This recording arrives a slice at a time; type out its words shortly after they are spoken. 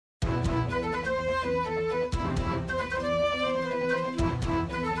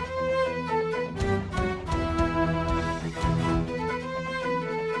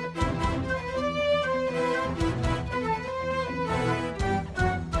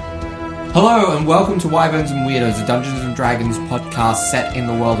Hello and welcome to Wyverns and Weirdos, a Dungeons and Dragons podcast set in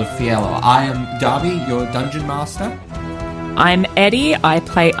the world of Fiello. I am Darby, your dungeon master. I'm Eddie, I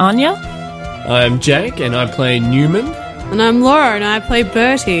play Anya. I'm Jake, and I play Newman. And I'm Laura, and I play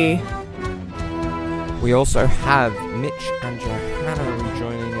Bertie. We also have Mitch and Johanna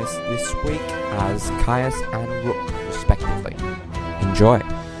joining us this week as Caius and Rook, respectively. Enjoy.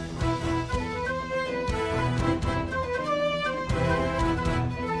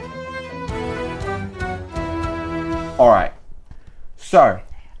 Alright, so,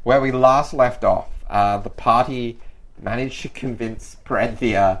 where we last left off, the party managed to convince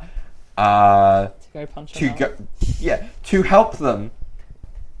Parenthea To go punch to help them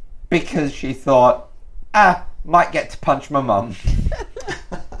because she thought, might get to punch my mum.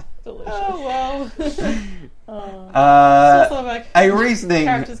 Delicious. Oh, wow. A reasoning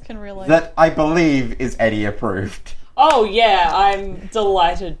Characters can relate. that I believe is Eddie approved. Oh yeah, I'm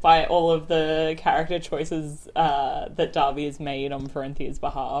delighted by all of the character choices that Darby has made on Parenthea's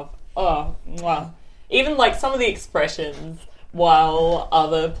behalf. Oh, wow. Even like some of the expressions while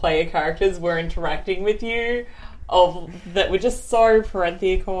other player characters were interacting with you that were just so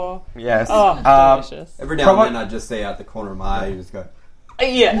Parenthea core. Yes. Oh, delicious. Every now and then I just see out the corner of my eye, you just go...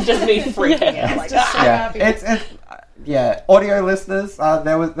 Yeah, just me freaking out. Like, Audio listeners,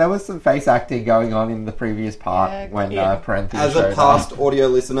 there was some face acting going on in the previous part when Parenthea As showed a past up. audio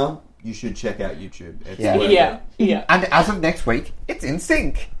listener, you should check out YouTube. It's worth it. Yeah. And as of next week, it's in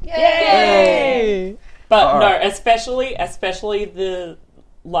sync. Yay! But All no, right. especially the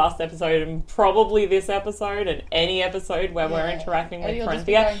last episode and probably this episode and any episode where we're interacting with You'll just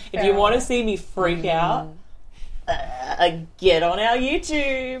be Parenthea. going If you feral. want to see me freak out, get on our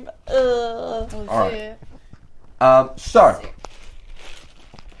YouTube. Alright.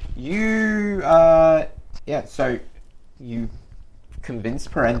 So you convince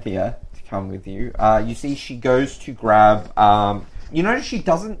Parenthea to come with you. You see she goes to grab, you notice she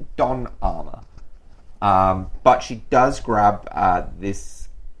doesn't don armor, but she does grab this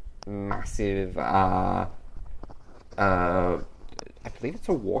massive, I believe it's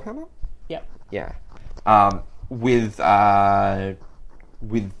a warhammer? Yep. Yeah. With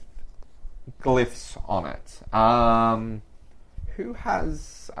glyphs on it. Who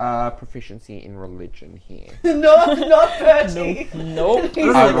has proficiency in religion here? Not Bertie. Nope.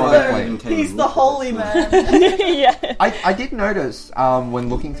 He's the holy man. Yeah. I did notice when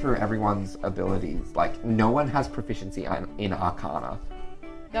looking through everyone's abilities, like no one has proficiency in Arcana.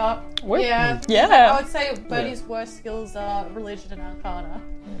 No. What? Yeah. Yeah. I would say Bertie's worst skills are religion and arcana.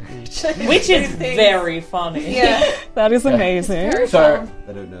 Which is very funny. Yeah. That is amazing. Very So fun.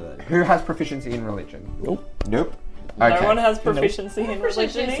 I don't know that. who has proficiency in religion? Nope. No Okay. one has proficiency in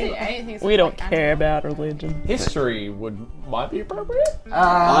religion Proficiency, either. anything's We don't like care animal. about religion. History might be appropriate.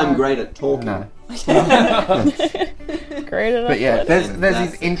 I'm great at talking. No. Great enough. But yeah, there's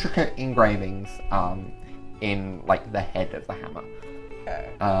That's- these intricate engravings in like the head of the hammer.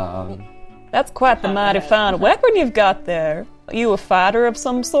 That's quite the mighty fine weapon you've got there. Are you a fighter of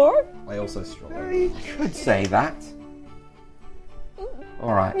some sort? I also struggle. I could say that.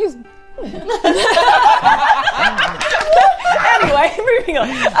 All right. Anyway, moving on.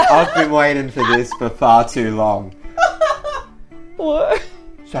 I've been waiting for this for far too long. What?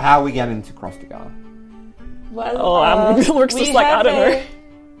 So how are we getting to Krostigar? Well, looks just like, I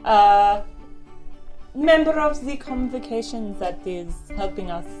don't know. Member of the convocation that is helping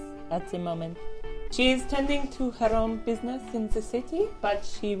us at the moment. She is tending to her own business in the city, but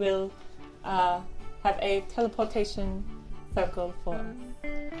she will have a teleportation circle for us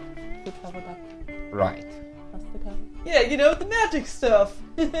to travel back Right. across the cover. Yeah, the magic stuff.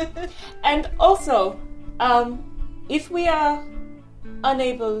 And also, if we are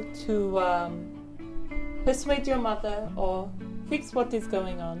unable to persuade your mother or fix what is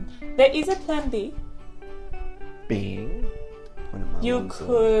going on, there is a plan B. Being. Point at my You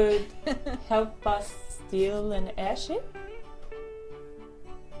longsword. could help us steal an airship?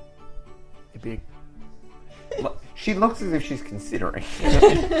 It'd be, She looks as if she's considering.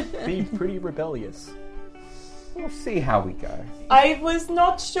 be pretty rebellious. We'll see how we go. I was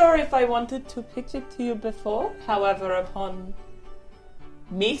not sure if I wanted to pitch it to you before. However, upon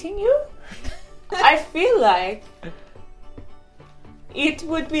meeting you, I feel like it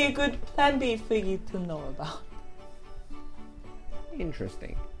would be a good plan B for you to know about.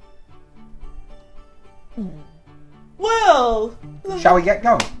 Interesting. Well, Shall we get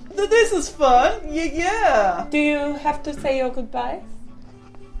going? this is fun. Yeah. Do you have to say your goodbyes?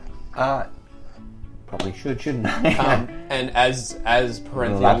 Probably shouldn't I? And as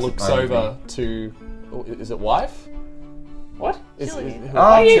Parenthea That's looks amazing. over to, is it wife? What? Chili.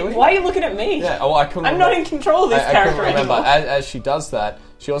 Why are you looking at me? Yeah, oh, I couldn't I'm not in control of this I character couldn't remember. anymore. As she does that,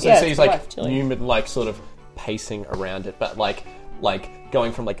 she also Yeah, sees it's like left, Chili. Newman like sort of pacing around it, but like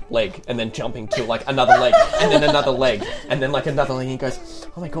going from like leg and then jumping to like another leg and then another leg and then like another leg, and he goes,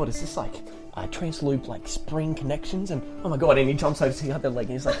 "Oh my god, is this like transloop like spring connections?" And oh my god, and he jumps over to the other leg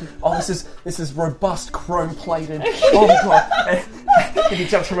and he's like, "Oh, this is robust chrome plated. Oh my god!" And he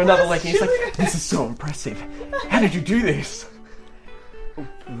jumps from another leg and he's like, "This is so impressive. How did you do this?"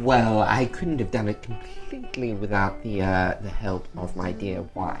 Well, I couldn't have done it completely without the help of my dear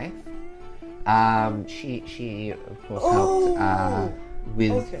wife. She of course helped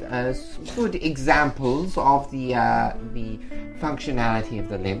with some good examples of the functionality of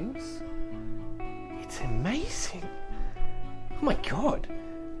the limbs. It's amazing. Oh my god.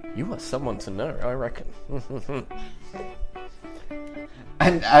 You are someone to know, I reckon.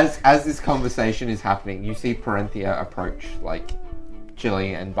 And as this conversation is happening, you see Parenthea approach, like,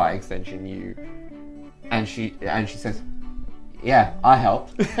 Chili and by extension you, and she says, "Yeah, I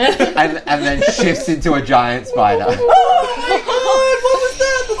helped," and then shifts into a giant spider. Oh my god, what was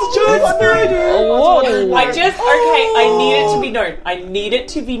that? That's a giant spider! I need it to be known. I need it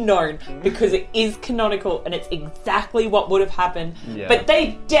to be known because it is canonical and it's exactly what would have happened. Yeah. But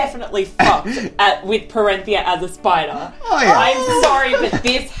they definitely fucked with Parenthea as a spider. Oh, yeah. I'm sorry, but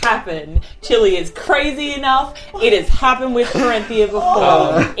this happened. Chili is crazy enough. It has happened with Parenthea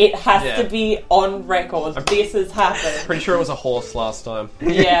before. It has to be on record. This has happened. Pretty sure it was a horse last time.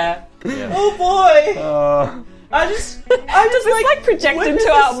 Yeah. Oh boy! I just like projected witnessed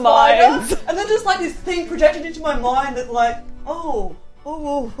to this our spider, minds. and then just like this thing projected into my mind that like, oh,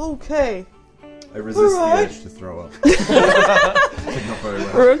 okay. I resist the Alright. urge to throw up. Not very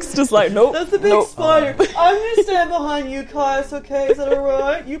well. Rook's just like, nope. That's a big spider. I'm gonna stand behind you, Caius, okay? Is that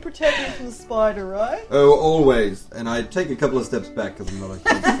alright? You protect me from the spider, right? Oh, always. And I take a couple of steps back because I'm not a huge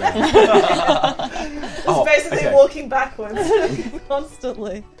fan. Just basically walking backwards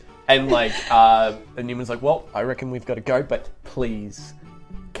constantly. And like, and Newman's like, "Well, I reckon we've got to go, but please,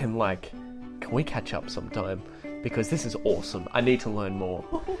 can we catch up sometime? Because this is awesome. I need to learn more."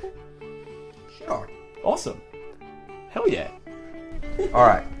 Sure. Awesome. Hell yeah.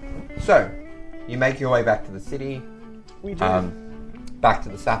 Alright, so, you make your way back to the city. We do. Back to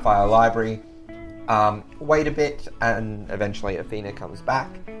the Sapphire Library. Wait a bit, and eventually Athena comes back.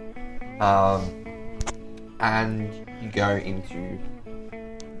 And you go into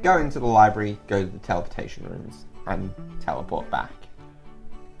the library, go to the teleportation rooms, and teleport back.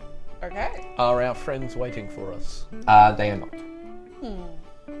 Okay. Are our friends waiting for us? They are not.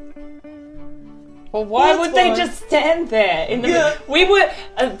 Well, why That's would fine. they just stand there? We were,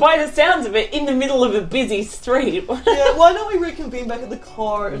 by the sounds of it, in the middle of a busy street. Yeah, why don't we reconvene back at the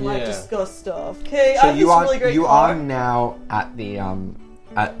car and like Yeah. discuss stuff? Okay, So I have you this are really great you car. are now at the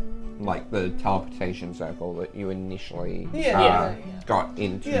like the teleportation circle that you initially Yeah. got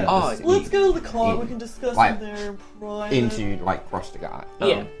into. Yeah. Oh, the Let's city, go to the car. in- We can discuss like, in there in private. into like Krostergard.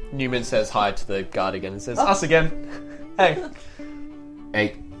 Yeah. Newman says hi to the guard again and says, "Us again." Hey.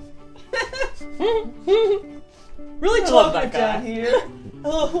 Hey, Really I love talking that guy. down here.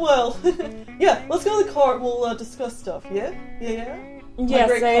 Oh well. Yeah, let's go to the car. We'll discuss stuff. Yeah. Yes,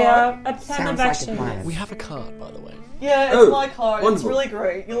 great car. a plan sounds of like a action. plan. We have a card, by the way. Yeah, it's Oh, my car. It's wonderful. really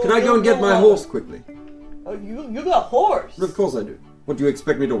great. Can I go and get my love horse it. quickly? Oh, you got a horse? Of course I do. What, do you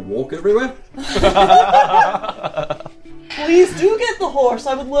expect me to walk everywhere? Please do get the horse.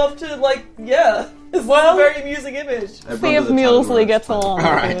 I would love to. It's a very amusing image. I've See run if to the town where Mulesley it's gets fine. along.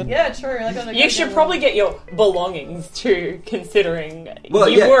 All right. with it. Yeah, true. I'm gonna You should probably get your belongings too, considering Well,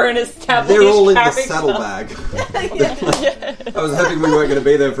 you yeah, were an established They're all in the character. saddlebag. I was hoping we weren't going to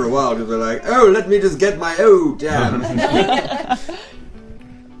be there for a while because we're like, oh, let me just get my damn.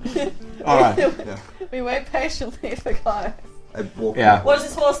 alright. Yeah. We wait patiently for guys. I walk. Yeah. What does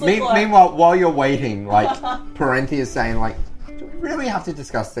this horse look like? Meanwhile, while you're waiting, like Parenthea is saying, like, do we really have to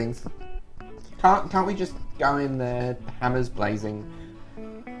discuss things? Can't we just go in there, hammers blazing?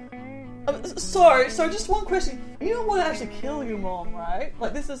 Sorry, just one question. You don't want to actually kill your mom, right?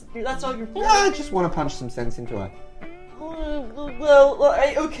 Like, that's not your plan? Yeah, I just want to punch some sense into her.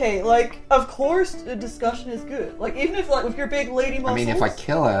 Okay, like, of course a discussion is good. Like, even if, like, with your big lady muscles... I mean, if I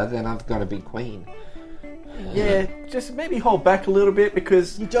kill her, then I've got to be queen. Yeah, just maybe hold back a little bit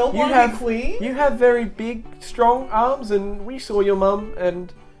because You don't want to be queen? You have very big, strong arms, and we saw your mum,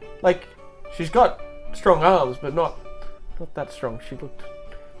 and like she's got strong arms, but not that strong. She looked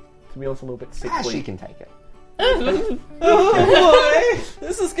to me also a little bit sickly. She can take it. Oh boy,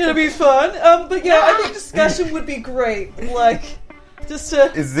 this is gonna be fun. But yeah, I think discussion would be great. Like, just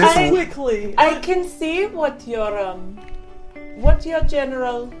to Is this- quickly. I can see what your what your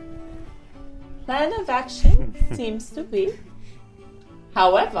general plan of action seems to be.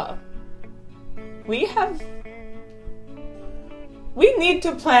 However, we need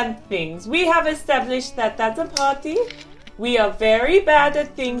to plan things. We have established that as a party, we are very bad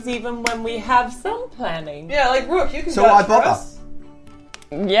at things even when we have some planning. Yeah, like Rook, you can So vouch why for bother? us.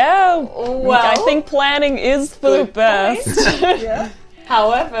 Yeah, Well, I think planning is for the good best. Yeah.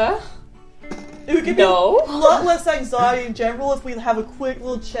 However, It would give me no. a lot less anxiety in general if we have a quick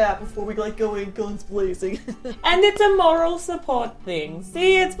little chat before we like go in guns blazing. And it's a moral support thing.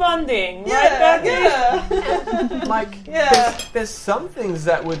 See, it's bonding. Right, Yeah, Becky? yeah. Like, Yeah. there's some things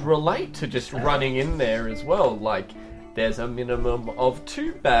that would relate to just running in there as well. Like, there's a minimum of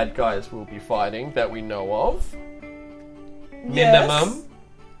 2 bad guys we'll be fighting that we know of. Minimum.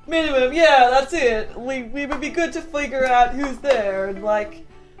 Minimum, yeah, that's it. We would be good to figure out who's there and like.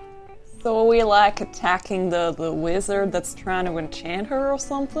 So are we like attacking the wizard that's trying to enchant her or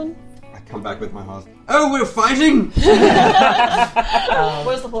something? I come back with my horse. Oh, we're fighting!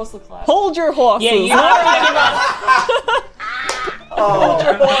 What does the horse look like? Hold your horses. Yeah,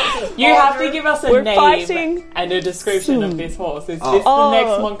 you have to give us a We're name fighting and a description of this horse. Is Oh. this the Oh.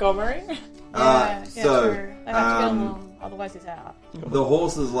 next Montgomery? Yeah, So, true. They have to get along, otherwise he's out. the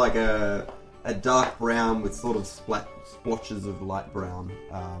horse is like a dark brown with sort of splotches of light brown.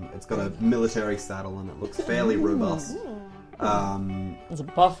 It's got a military saddle and it looks fairly robust. It's a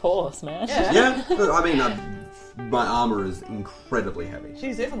buff horse, man. Yeah, but I mean, my armor is incredibly heavy.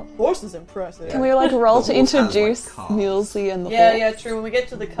 Jeez, even the horse is impressive. Can we like roll The to horse has, like, introduce calves. Mulesy and the Yeah, horse? yeah, true. When we get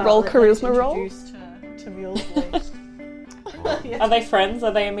to the car, Roll let's charisma roll? introduce to Mulesy. Are they friends?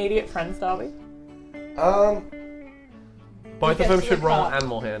 Are they immediate friends, Darby? Both Get of them to should the roll car.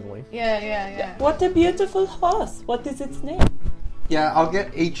 animal handling. Yeah. What a beautiful horse. What is its name? Yeah, I'll get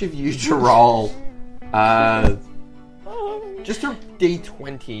each of you to roll just a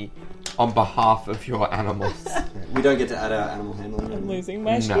d20 on behalf of your animals. We don't get to add our animal handling. I'm losing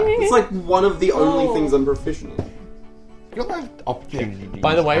my No. shit. It's like one of the only Oh. things I'm proficient in. You'll have opportunity to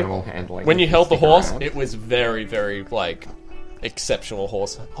By the use way, animal handling. when you if held the stick horse, around. it was very, very, like, exceptional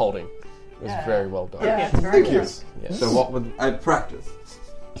horse holding. It was very well done. Yeah, it's very Thank you. nice. Yes. So what were I practice.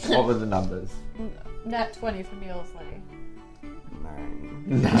 what were the numbers? Nat 20 for Mulesley. 9.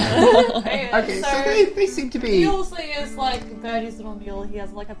 Okay, so they seem to be. Mulesley is like Birdie's little mule. He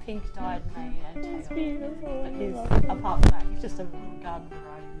has like a pink dyed mane and tail. But he's, apart from that, he's just a little garden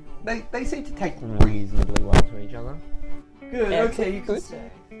variety mule. They seem to take reasonably well to each other. Good, Yeah, okay, you can good.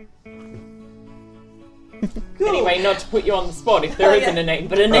 stay. Anyway, not to put you on the spot if there isn't a name,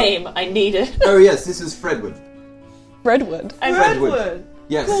 but a name. I need it. Oh yes, this is Fredwood. Redwood. And Redwood!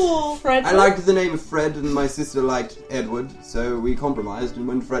 Yes. Cool! Fred. I liked the name of Fred and my sister liked Edward, so we compromised and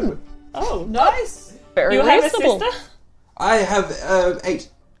went Fredwood. Oh, Nice! Very you have a reasonable. sister? I have 8.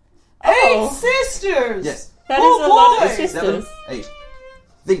 8 sisters! Yes. That is Oh, a lot of boy. sisters. 7, 8.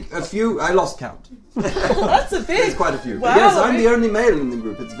 Think a few. I lost count. That's a big... There's quite a few. Wow, Yes, I'm big- the only male in the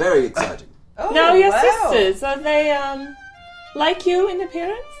group. It's very exciting. Oh, Now your wow. sisters, are they like you in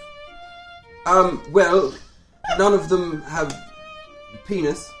appearance? Well, none of them have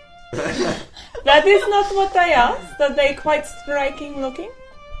penis. That is not what I asked. Are they quite striking looking?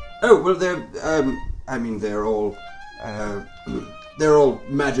 Oh well, they're all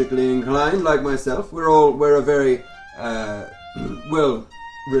magically inclined, like myself. We're a very well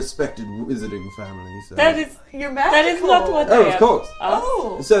respected wizarding family. So. That is You're that magical! is not what Oh, I of course. asked.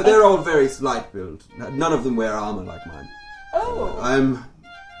 Oh! So they're all very slight build. None of them wear armor like mine. Oh! I'm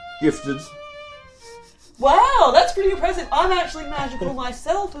gifted. Wow, that's pretty impressive. I'm actually magical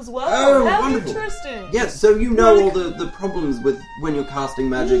myself as well. Oh, How wonderful. interesting! Yes, so you know all the problems with when you're casting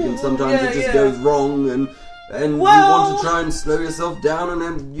magic, and sometimes Yeah, it just yeah. goes wrong, and you Well- want to try and slow yourself down, and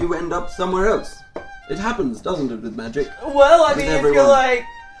then you end up somewhere else. It happens, doesn't it, with magic? Well, I With mean, if everyone. you're like,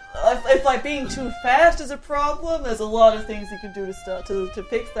 if like being too fast is a problem, there's a lot of things you can do to start to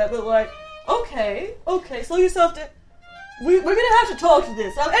fix that. But like, okay, slow yourself down. We're gonna have to talk to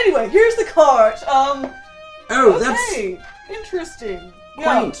this. Anyway, here's the cart. Oh, Okay, interesting. Yeah.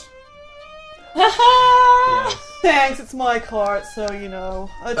 quaint. Thanks, it's my cart, so you know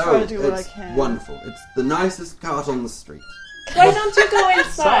I try to do what I it's can. wonderful. It's the nicest cart on the street. Why don't you go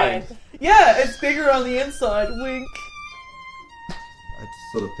inside? Yeah, it's bigger on the inside. Wink. I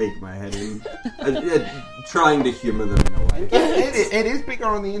just sort of peek my head in, trying to humour them in a way. It is bigger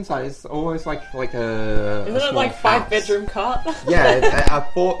on the inside. It's almost like a. Isn't a it small like house. 5-bedroom cot? Yeah,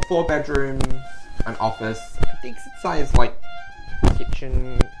 it's four bedrooms, an office, a decent sized like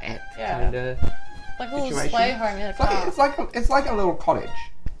kitchenette Yeah. kind of. Like a little Situation. sleigh home in a It's car. like a little cottage.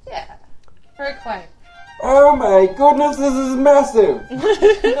 Yeah. Very quaint. Oh my goodness, this is massive!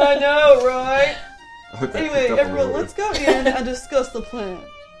 I know, right? I hope that Anyway, picked up a everyone, little let's go in and discuss the plan.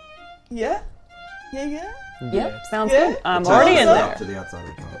 Yeah? Yeah? Yep, sounds Yeah? good. I'm bit. already in Tie him there. up to the outside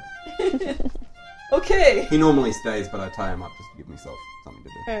of the cart. Okay. He normally stays, but I tie him up just to give myself something to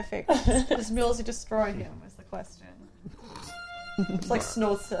do. Perfect. Does Millsy destroy him, is the question. It's like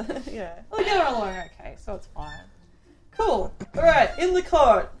snorts. Yeah. Well, they get along okay, so it's fine. Cool. Alright, in the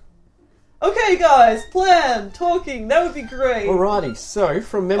cart. Okay, guys, plan, talking, that would be great. Alrighty, so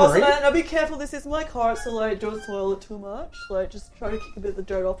from Also, memory, now be careful, this is my cart, so like, don't soil it too much. Like, just try to kick a bit of the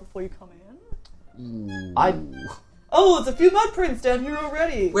dirt off before you come in. Oh, there's a few mud prints down here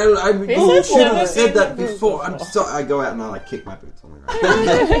already. Well, I it should have never said that been before. I'm sorry. I go out and I like kick my boots on the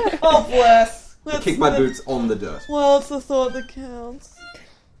ground. Oh, bless. Kick my boots on the dirt. Well, it's the thought that counts.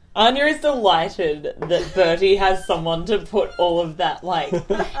 Anya is delighted that Bertie has someone to put all of that, like,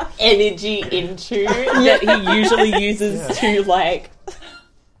 energy into that he usually uses to, like,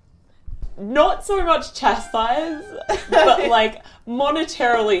 not so much chastise, but, like,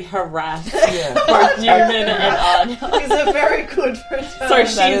 monetarily harass both Newman and Anya. He's a very good friend. So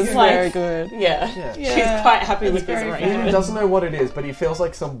she's That is like, very good. yeah, she's Yeah. quite happy It's with this very he arrangement. doesn't know what it is, but he feels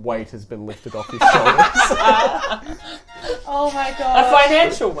like some weight has been lifted off his shoulders. Oh my A god.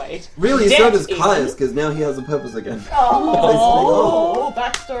 financial weight. Really, Debt so does even. Caius, because now he has a purpose again. Oh,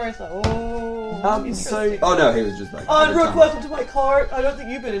 backstory. Interesting. Oh no, he was just like. Oh, and Rook, welcome to my cart. I don't think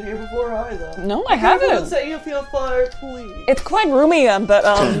you've been in here before either. No, I Careful haven't. and set you feel fire, please. It's quite roomy, but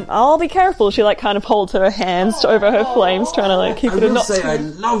I'll be careful. She like kind of holds her hands over her flames, trying to like keep I it a will knot. say, I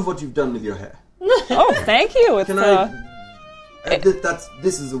love what you've done with your hair. Oh, thank you. It's Can I?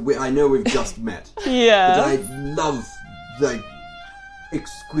 This is I know we've just met, but yeah. I love the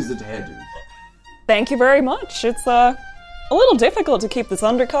exquisite hairdo. Thank you very much. It's a little difficult to keep this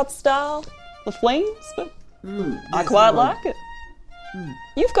undercut style, the flames, but I quite like it.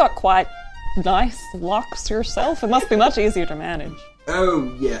 You've got quite nice locks yourself. It must be much easier to manage.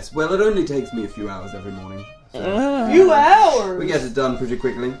 Oh yes, well it only takes me a few hours every morning. So Few hours. we get it done pretty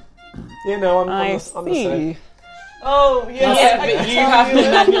quickly. Yeah, no, I'm I the same. see. Oh, yeah. Yeah, I but can you tell have to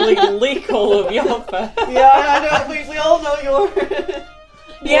you. manually leak all of your fur. Yeah, I know. We all know your.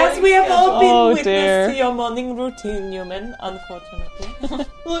 Yes, we have all been Oh, witness dear. to your morning routine, Newman, unfortunately.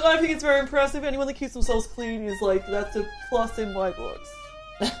 Look, I think it's very impressive. Anyone that keeps themselves clean is like, that's a plus in my books.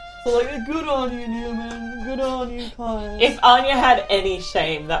 So, like, good on you, Newman. Good on you, Kyle. If Anya had any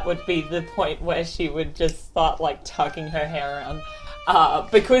shame, that would be the point where she would just start, like, tugging her hair around.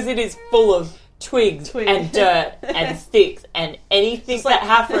 Because it is full of twigs and dirt and sticks and anything that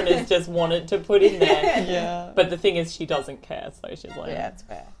Hafren has just wanted to put in there. Yeah. But the thing is, she doesn't care, so she's like... Yeah, it's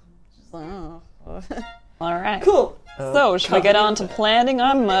fair. All right. Cool. So, should we get on to planning?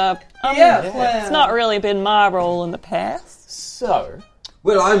 Plan. It's not really been my role in the past. So,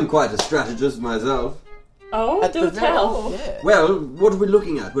 Well, I'm quite a strategist myself. Oh, do tell. Well, what are we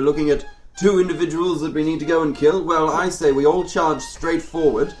looking at? We're looking at two individuals that we need to go and kill. Well, I say we all charge straight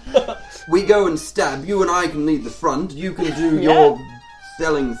forward. We go and stab. You and I can lead the front. You can do your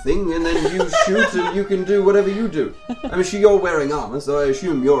selling thing, and then you shoot, and you can do whatever you do. I mean, you're wearing armor, so I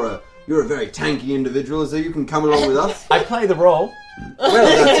assume you're a very tanky individual, so you can come along with us. I play the role. Well,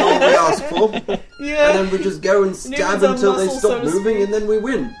 that's all we ask for. Yeah. And then we just go and stab Newman's a until they muscle, stop so to moving, speak. and then we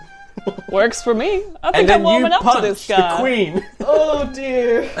win. Works for me. I And think then I'm warming you up to punch this the guy. queen. Oh,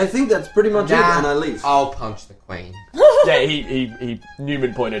 dear. I think that's pretty much it, Nah, and I leave. I'll punch the queen. Yeah, he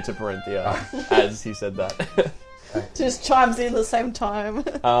Newman pointed to Parenthia as he said that. Just chimes in at the same time.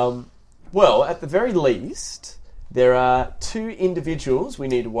 Well, at the very least, there are two individuals we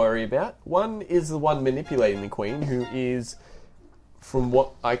need to worry about. One is the one manipulating the queen, who is, from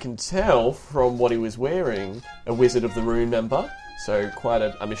what I can tell from what he was wearing, a Wizard of the Rune member. So quite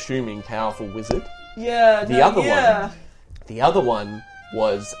a, I'm assuming, powerful wizard. Yeah. The other one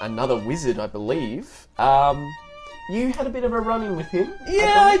was another wizard, I believe. You had a bit of a run-in with him.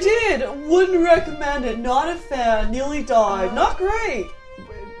 Yeah, I did. Wouldn't recommend it. Not a fan. Nearly died. Not great.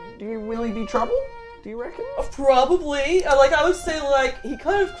 Do you really be trouble? Do you reckon? Probably. I would say, he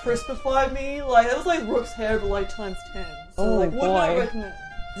kind of crispified me. That was like Rook's hair, but times 10. So, would not boy. recommend.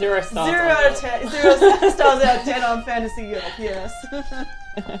 0 stars. 0 out of 10. 0 stars out of 10 on Fantasy Yelp, yes.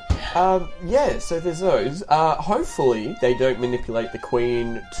 Yeah, so there's those. Hopefully they don't manipulate the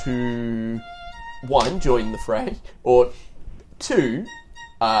queen to, one, join the fray, or two,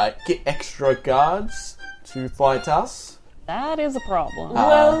 get extra guards to fight us. That is a problem.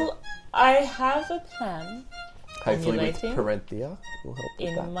 Well, I have a plan Hopefully with Formulating. Parenthia will help with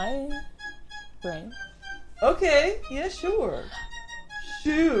in that. my brain. Okay, yeah, sure.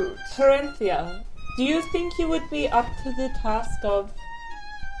 Shoot. Parenthia, Do you think you would be up to the task of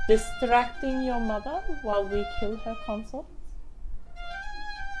distracting your mother while we kill her consort?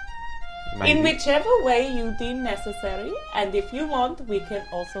 Maybe. In whichever way you deem necessary, and if you want, we can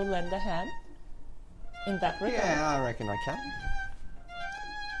also lend a hand in that regard. Yeah, I reckon I can.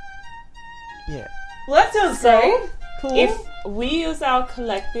 Yeah. Well, that sounds So, great. Cool. if we use our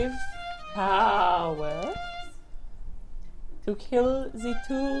collective powers to kill the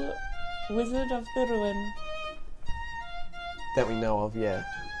two Wizard of the Ruin, That we know of, yeah.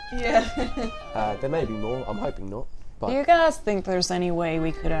 Yeah. There may be more. I'm hoping not. Do you guys think there's any way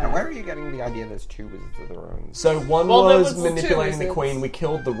we could Now, where are you getting the idea there's two Wizards of the Ruin? So one Well, there was was manipulating two the wizards. queen. We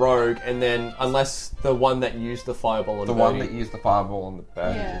killed the rogue, and then unless the one that used the fireball on The Birdie- one that used the fireball on the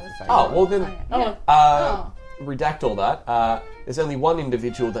bird Yeah. is the same. Oh one. well, then Oh. redact all that. There's only one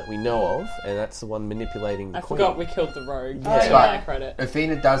individual that we know of, and that's the one manipulating the I queen. forgot we killed the rogue. Yeah. To But my credit.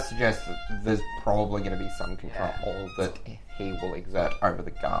 Athena does suggest that there's probably going to be some control that he will exert over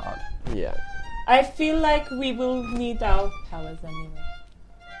the guard. Yeah. I feel like we will need our powers anyway.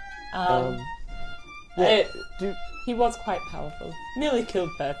 Yeah. He was quite powerful. Nearly killed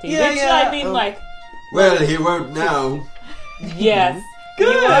Bertie. Yeah, which yeah, I mean, like, Well, he won't now. yes.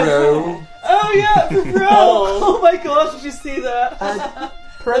 Good. Hello. Oh yeah, bro! Oh my gosh, did you see that? That's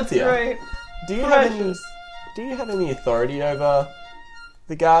Parenthea, great. do you have any? Precious. Do you have any authority over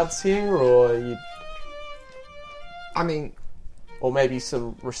the guards here, or you, I mean, or maybe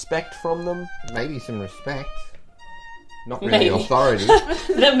some respect from them? maybe some respect. Not really Maybe. authority.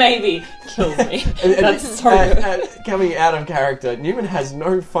 The maybe kills me. And- That's so good. Coming out of character, Newman has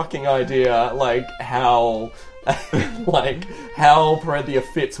no fucking idea, like how Parenthea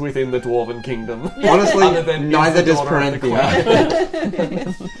fits within the Dwarven Kingdom. Honestly, Other than neither is the does daughter of the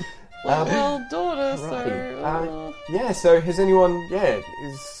Parenthea. well, daughter, Right. Yeah, so has anyone,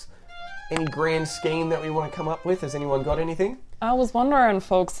 is any grand scheme that we want to come up with? Has anyone got anything? I was wondering,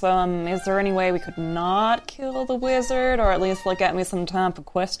 folks, is there any way we could not kill the wizard, or at least get me some time for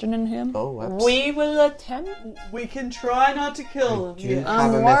questioning him? Oh, absolutely. We will attempt. We can try not to kill him. Do you Yeah.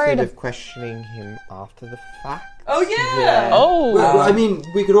 have a worried method of questioning him after the fact? Oh yeah. Oh, Well, I mean,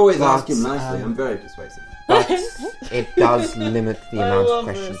 we could always but, ask him nicely. I'm very persuasive. But it does limit the amount love of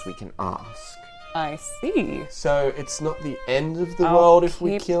questions this. we can ask. I see. So it's not the end of the I'll world if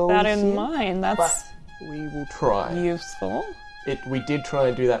we keep kill that in him, mind. but That's we will try. useful. We did try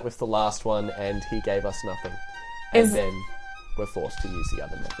and do that with the last one, and he gave us nothing. And Is- then we're forced to use the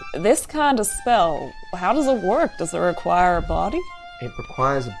other method. This kind of spell, how does it work? Does it require a body? It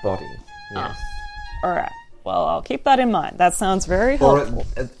requires a body. Yes. Alright, well, I'll keep that in mind. That sounds very Or helpful.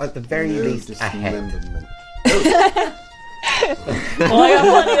 at the very No least, a head. dismemberment. Well, I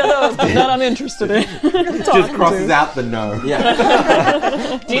got plenty of those, but that I'm interested in. Just crosses out the no.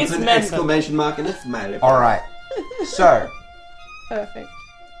 Yeah. It's an Dismember. exclamation mark and a smiley. face. Alright. So, Perfect.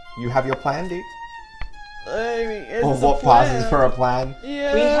 you have your plan, do you? I mean, it's Or a what plan. passes for a plan?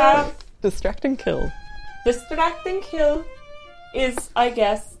 Yeah. We have Distract and kill. distract and kill is, I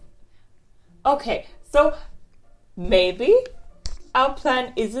guess. Okay, so maybe our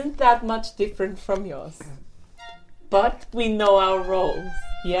plan isn't that much different from yours. But we know our roles,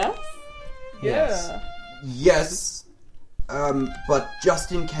 yes? Yeah. Yes. But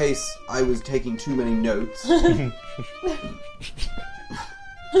just in case I was taking too many notes,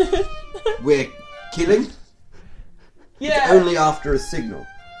 we're killing Yeah. only after a signal,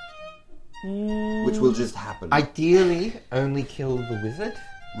 which will just happen, Ideally, only kill the wizard.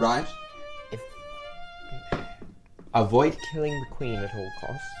 right? Avoid killing the queen at all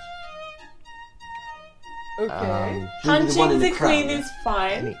costs. Okay. She'll be the one Punching in the crown, queen yeah? is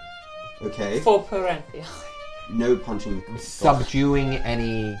fine Any- Okay. for Parenthea. No punching. subduing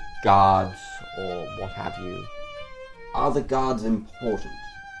any guards or what have you. Are the guards important?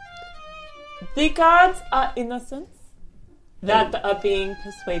 The guards are innocents that are being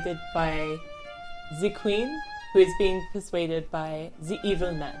persuaded by the queen, who is being persuaded by the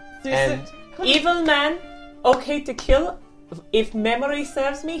evil man. And Evil man, okay to kill. If memory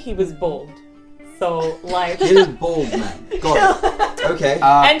serves me, he was bald. So, like... Kill bald man. Got it. Okay.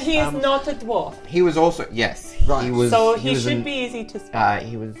 and he is not a dwarf. He was also yes. Right. He was. So he was should an- be easy to spot.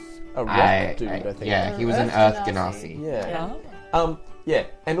 He was a rock dude, I think. Yeah, he was an Earth Earth Genasi. Genasi. Yeah. Yeah. Yeah,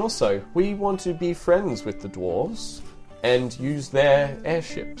 and also, we want to be friends with the dwarves and use their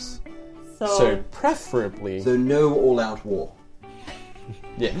airships. So preferably... So no all-out war.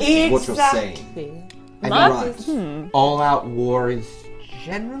 yes. what you're saying. Exactly. And Right. all-out war is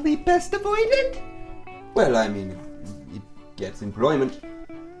generally best avoided. Well, I mean, it gets employment.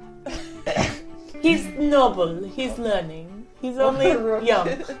 He's noble. He's learning. He's only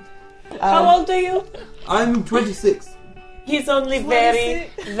young. How old are you? I'm 26. He's only very,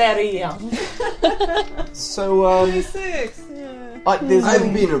 very young. So, 26. Yeah. there's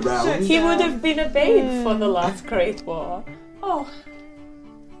I've been around. He would have been a babe for the last Great War. Oh.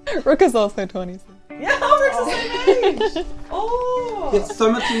 Rook is also 26. Yeah, we're the same age. Oh. It's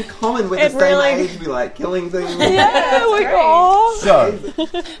so much in common with It the same really- age. We like killing things. Yeah, we all.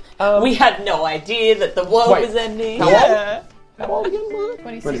 So, We had no idea that the war Wait. was ending. Yeah. how old again, Mark?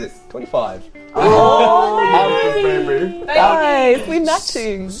 26. 25. Nice, we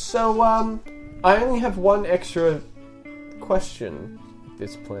matching. So, I only have one extra question with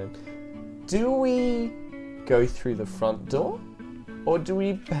this plan. Do we go through the front door? Or do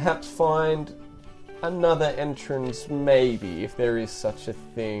we perhaps find another entrance, maybe, if there is such a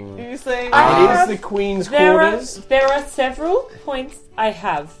thing? Are you saying It is the Queen's quarters. There are several points I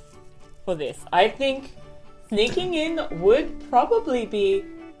have for this. I think sneaking in would probably be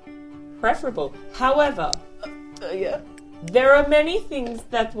preferable. However, there are many things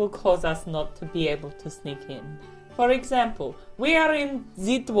that will cause us not to be able to sneak in. For example, we are in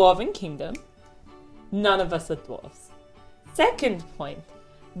the Dwarven Kingdom. None of us are dwarves. Second point,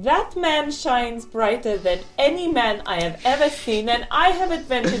 that man shines brighter than any man I have ever seen, and I have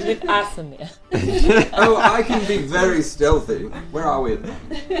adventured with Asimir. Oh, I can be very stealthy. Where are we?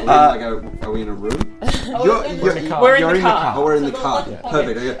 Are we in a room? We're in the car. Oh, we're in the car. Yeah.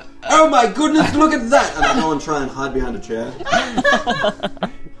 Perfect. I go, oh my goodness, look at that! And I go and try and hide behind a chair.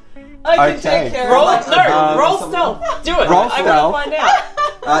 I can Okay. take care Roll of roll stealth. Do it. Roll I stealth. want to find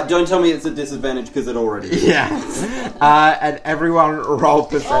out. Don't tell me it's a disadvantage because it already is. Yeah. And everyone roll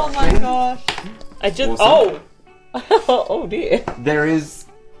perception. Oh my gosh. I just Awesome. oh dear. There is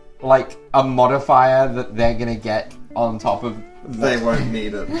like a modifier that they're gonna get on top of. They won't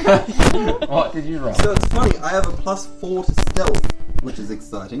need it. What did you roll? So it's funny, I have a +4 to stealth, which is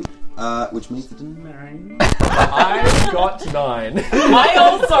exciting, which makes it a 9. I got 9. I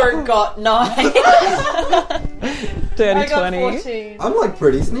also got 9. Dirty I got 20. 14. I'm like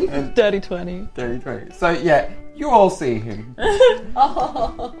pretty sneaky. Dirty 20. 30. So yeah, you all see him.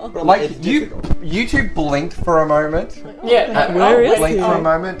 But Like it's you, difficult. you two blinked for a moment. Yeah. Where is Blinked he? for a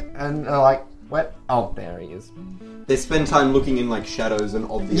moment, and are like, what? Oh, there he is. They spend time looking in like shadows and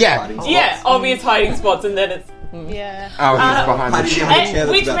obvious Yeah. hiding spots. Yeah, obvious hiding spots, and then it's Yeah. Oh, he's behind the hiding chair. behind a chair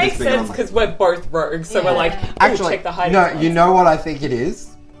that's which about makes this big, and sense I'm because we're both rogues, so we're like, Actually, check the hiding no, spots. you know what I think it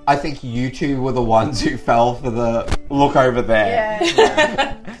is? I think you two were the ones who fell for the look over there.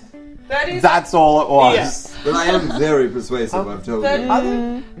 Yeah. That is. That's all it was. But I am very persuasive, I've told that-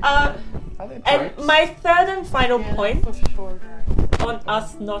 you. And my third and final point For sure, guys. on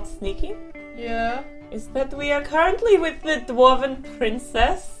us not sneaking Yeah. is that we are currently with the Dwarven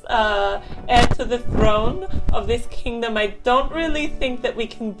Princess, heir to the throne of this kingdom. I don't really think that we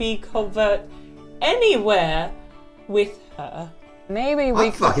can be covert anywhere with her. Maybe we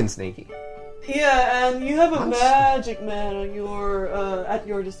I'm fucking sneaky. Yeah, and you have a magic man on your at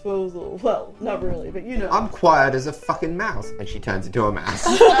your disposal. Well, not really, but you know. I'm quiet as a fucking mouse. And she turns into a mouse.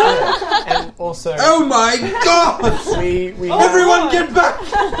 And also, Oh my god! we Everyone get back!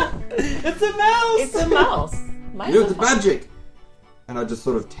 It's a mouse. It's a mouse. Mice Do are the fun. magic! And I just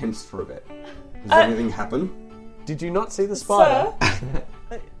sort of tense for a bit. Does anything happen? Did you not see the spider?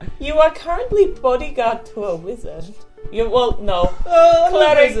 Sir, you are currently bodyguard to a wizard. You no. I'm a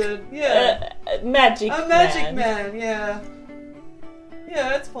Cleric, wizard. Yeah. Magic a magic man. Yeah.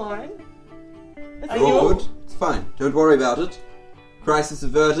 Yeah, it's fine. It's All good. It's fine. Don't worry about it. Crisis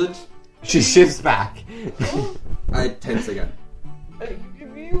averted. She shifts back. I tense again.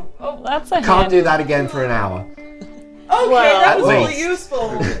 That's a Can't hand. do that again for an hour. Okay, Well, that was at really least. useful.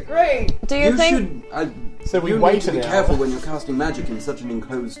 Okay. Great. Do you think should. So we you wait need to be an hour. careful when you're casting magic in such an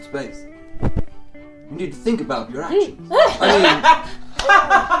enclosed space. You need to think about your actions.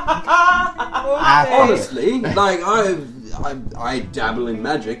 Honestly, like I dabble in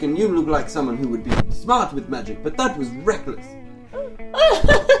magic, and you look like someone who would be smart with magic, but that was reckless.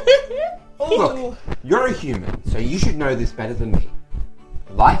 Look, you're a human, so you should know this better than me.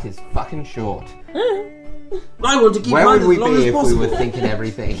 Life is fucking short. I want to keep Where mine would we as long be as if we possible. were thinking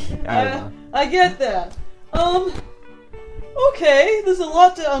everything over? I get that. Okay, there's a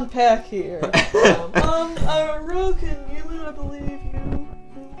lot to unpack here. Rook and Human, I believe you.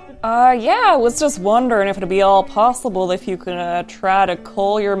 yeah, I was just wondering if it'd be all possible if you could try to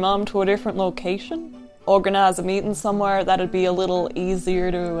call your mum to a different location? Organize a meeting somewhere that'd be a little easier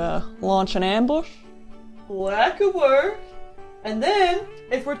to launch an ambush? Well, that could work. And then,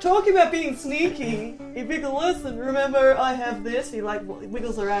 if we're talking about being sneaky, if you can listen, remember I have this. He like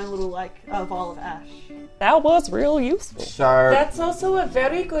wiggles around a little like ball of ash. That was real useful. So That's also a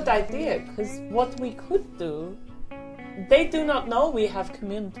very good idea, because what we could do, they do not know we have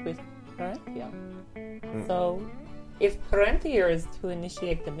communed with Parenthia. So, if Parenthia is to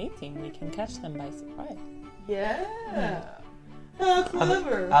initiate the meeting, we can catch them by surprise. Yeah. How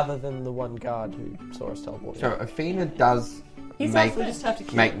clever. Other than the one guard who saw us teleport. So Athena does He's make, also just have to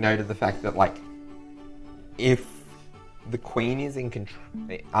keep make note of the fact that, like, if the queen is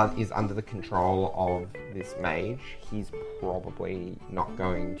is under the control of this mage, he's probably not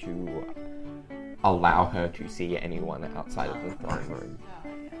going to allow her to see anyone outside of the throne room.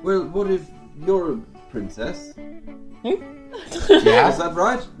 Well, what if you're a princess? Yeah, Is that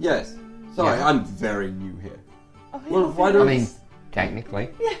right? Yes. Sorry, Yeah. I'm very new here. Oh, Well, why don't I mean, technically.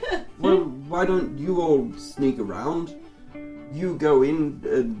 why don't you all sneak around? You go in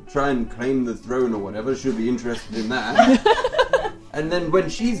and try and claim the throne or whatever. She'll be interested in that. And then when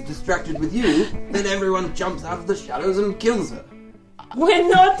she's distracted with you, then everyone jumps out of the shadows and kills her. We're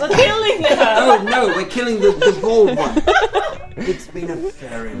not killing her! Oh no, we're killing the bald one. It's been a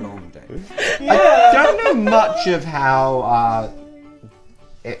very long day. I don't know much of how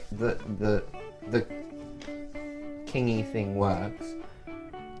the kingy thing works,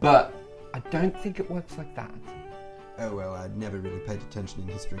 but I don't think it works like that. Oh well, I never really paid attention in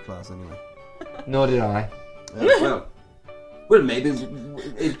history class anyway. Nor did I. Well, maybe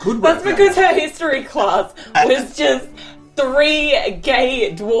it could work. That's because that her history class was just 3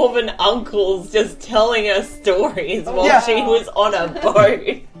 gay dwarven uncles just telling her stories while she was on a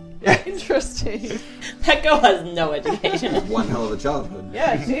boat. Interesting. That girl has no education. one hell of a childhood.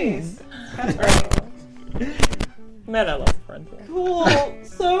 Yeah, jeez. Man, I love Parenthia. Cool.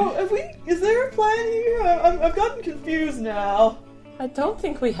 So, is there a plan here? I've gotten confused now. I don't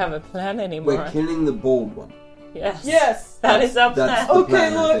think we have a plan anymore. We're killing the bald one. Yes. Yes. That is our That's plan. the Okay,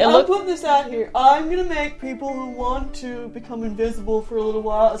 plan, I look, think. I'll put this out here. I'm gonna make people who want to become invisible for a little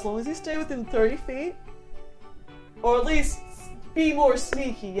while, as long as you stay within 30 feet. Or at least be more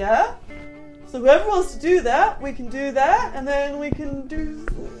sneaky, yeah? So whoever wants to do that, we can do that, and then we can do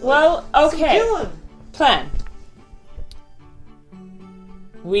Well, some okay. killing. Plan.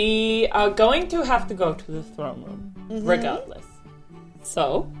 We are going to have to go to the throne room, regardless.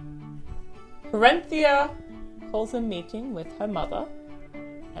 So, Parenthia holds a meeting with her mother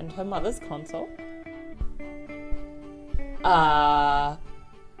and her mother's consort.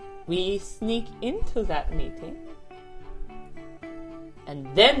 We sneak into that meeting, and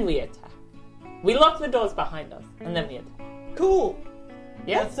then we attack. We lock the doors behind us, and then we attack. Cool.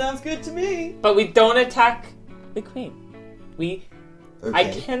 Yeah? That sounds good to me. But we don't attack the queen. I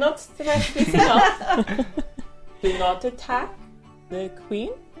Okay. cannot stress this enough. Do not attack the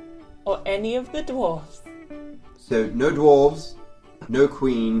queen or any of the dwarves. So no dwarves, no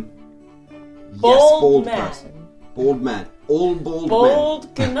queen. Bald yes, bald man. person. Bald man. All bald,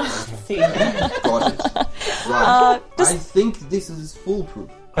 Bold Ganassi. men. Got it. Right. I think this is foolproof.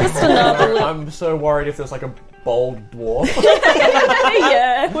 I'm so worried if there's like a bold dwarf.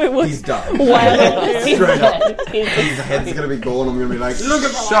 Yeah, we would. He's done. Well, he's Straight up. dead. He's His head's gonna be gone. I'm gonna be like, look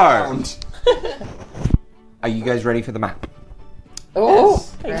at the So- round. Are you guys ready for the map? Oh,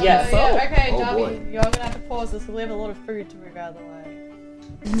 yes. So, yeah, okay, Oh, Darby, boy. you're gonna have to pause this because we have a lot of food to move out of the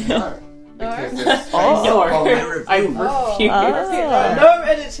way. No. No? No, I refuse. No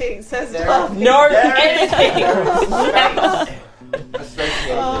editing, says Darby. No editing.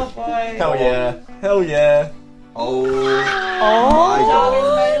 Oh, boy. Hell yeah. Hell yeah. Oh. My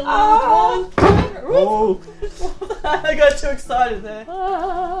God. Oh. I got too excited there.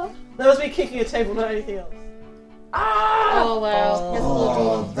 That was me kicking a table, not anything else. Oh, wow. Here's a little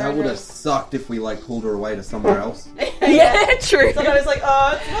Oh, dwarf. that would have sucked if we like pulled her away to somewhere else. Yeah, true. So I was like,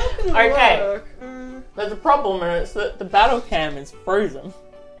 it's not gonna Okay. work. But the problem is that the battle cam is frozen.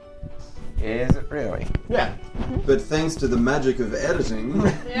 Is it really? Yeah. But thanks to the magic of editing,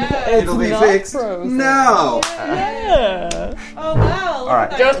 Yeah. it'll be not fixed frozen. now. Yeah. Oh, wow. All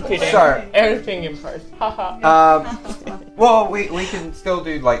right. Just kidding. So- Editing in post. Haha. Well, we can still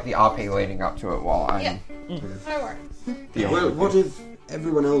do like the RP leading up to it while I'm No worries. dealing Well, with what it. if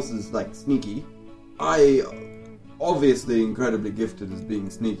everyone else is like sneaky? I, obviously incredibly gifted as being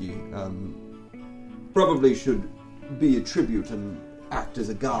sneaky, probably should be a tribute and act as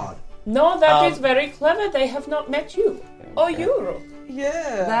a guard. No, that is very clever. They have not met you. Or you, Rook.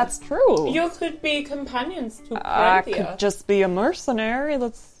 Yeah. That's true. You could be companions to I Parenthia. could just be a mercenary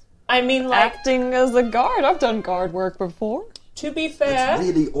that's I mean, like, acting as a guard. I've done guard work before. to be That's fair,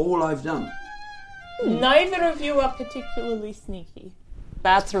 really all I've done. Neither of you are particularly sneaky.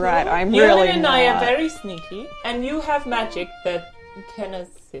 That's right. I'm Ewan really and not. I are very sneaky, and you have magic that can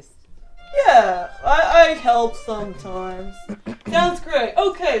assist. Yeah, I help sometimes. Sounds great.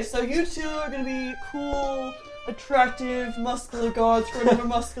 Okay, so you two are gonna be cool, attractive, muscular guards for another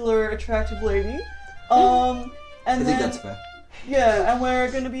muscular, attractive lady. I And think then that's fair. yeah, and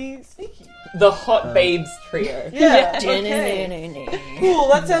we're gonna be sneaky. The Hot Babes trio. Yeah. Okay. Cool.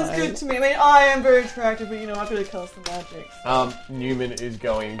 That sounds good to me. I mean, I am very attractive, but I'm gonna cast the magic. Newman is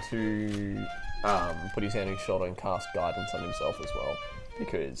going to put his hand on his shoulder and cast guidance on himself as well,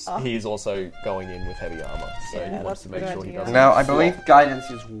 because he's also going in with heavy armor, so he wants to make sure he doesn't. Now, I believe guidance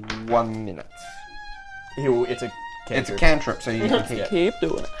is 1 minute. It's a cantrip. It's a cantrip, so you can keep Keep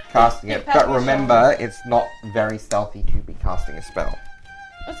doing it. casting it. But remember, it's not very stealthy to be casting a spell.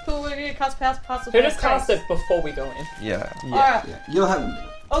 That's cool. We're gonna cast past Who just cast it before we go in? Yeah. Alright. Yeah, you'll have a minute.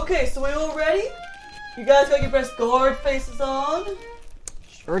 Okay, so we all ready? You guys got your best guard faces on?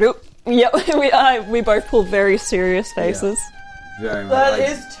 Sure do. Yep, we both pull very serious faces. Very much. That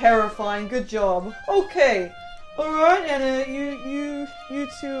is terrifying. Good job. Okay. Alright, and you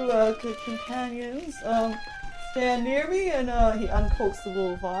two companions, stand near me, and he uncorks the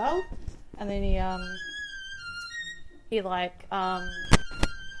little vial. And then he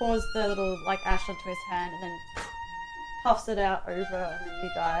pours the little ash onto his hand, and then puffs it out over, and then you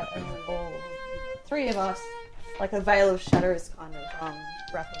guys, and then all three of us, like a veil of shadows, kind of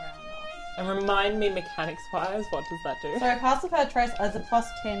wrap around us. And remind me, mechanics-wise, what does that do? So Passive Trace adds a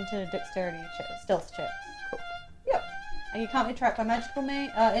 +10 to dexterity stealth checks. Cool. Yep. And you can't be tracked by magical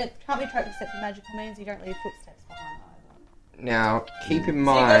means. It can't be tracked except for magical means. You don't leave footsteps behind either. Now, keep in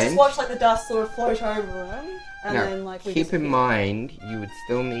So you guys just mind. watch the dust sort of float over them, and Now, then we keep just in mind, you would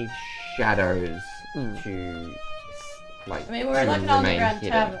still need shadows to, I mean, we're to like an remain underground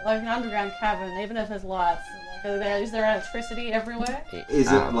hidden. tavern, like an underground cavern. Even if there's lights, is there electricity everywhere? Is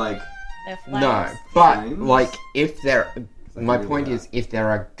it like... There are No, flames? but Flames? if there, my really point bad. is, if there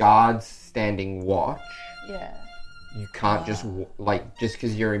are guards standing watch, Yeah. you can't just just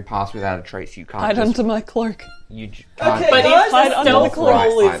because you're in Pass Without a Trace, you can't Hide just under my cloak. can't. Okay, But guys, if let's the under stealth the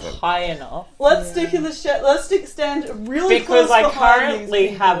roll cloak. is high enough, Let's stick in the stand really because close I behind currently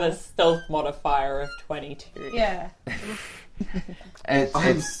these have people. a stealth modifier of 22. Yeah. It's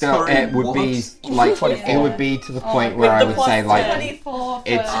still, sorry, it would be like it would be to the point where With I the would plus say like 24 for...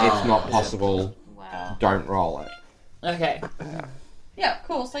 it's not possible. Wow. Don't roll it. Okay. Yeah,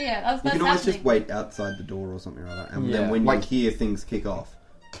 cool. So yeah, You that's can always happening. just wait outside the door or something like that, and Yeah. then when Like- you hear things kick off,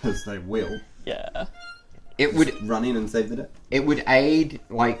 because they will, Yeah. It would run in and save the day. it would aid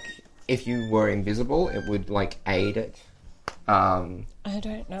like if you were invisible. It would like aid it. I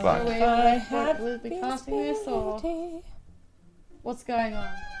don't know But- if I Have have we be casting this or what's going on?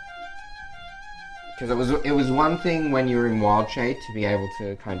 Because it was one thing when you were in Wild Shade to be able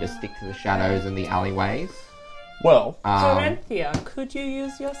to kind of stick to the shadows and the alleyways. Well, Corinthia, could you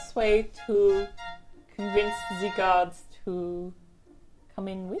use your sway to convince the guards to come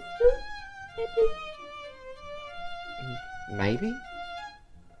in with you? Maybe? Maybe.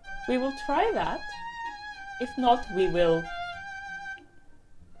 We will try that. If not, we will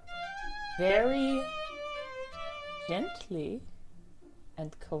very gently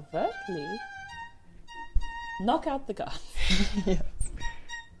and covertly knock out the guards.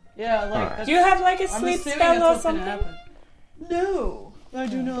 Yeah, like Alright. that's- Do you have like a I'm sleep assuming spell that's or what's gonna something? happen. No, I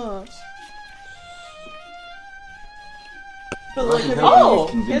do not. But like, have Oh, you-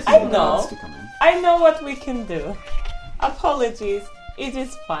 Convince I the know. guards to come in. I know what we can do. Apologies. It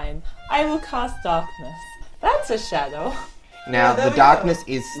is fine. I will cast darkness. That's a shadow. Now there the we darkness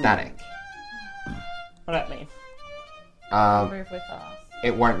is static. What does that mean? Move with us.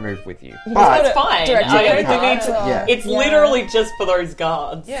 It won't move with you. That's But fine. direct I hit. only need to. yeah, It's literally just for those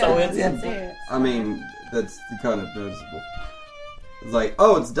guards. Yeah, So it's. that's it. I mean, that's kind of noticeable. It's like,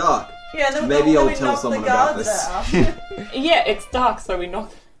 oh, it's dark. yeah, then Maybe then I'll we tell knock someone the about guards this. out. Yeah, it's dark, so we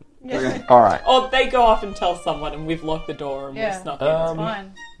knock. Yeah. Okay. all right. Or they go off and tell someone, and we've locked the door and Yeah. we've snuck in. Um, It's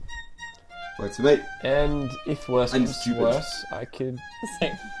fine. Works for me. and if worse I'm comes to stupid. worse, I could,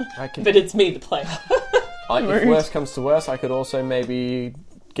 Same. but it's me, the player. if worse comes to worse, I could also maybe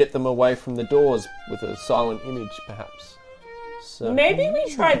get them away from the doors with a silent image, perhaps. So Maybe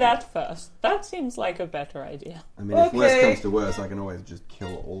we try that first. That seems like a better idea. I mean, if worse Okay. comes to worse, I can always just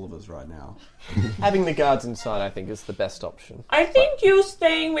kill all of us right now. having the guards inside, I think, is the best option. I think you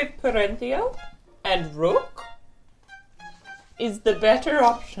staying with Parentio and Rook is the better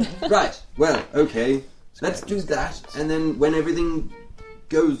option. Right. Well, okay. Let's do that, and then when everything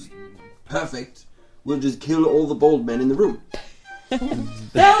goes perfect, we'll just kill all the bald men in the room.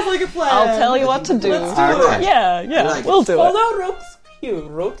 Sounds like a plan. I'll tell you what to do. Let's do Okay. it. Yeah, like we'll do it. Follow Rook's cue.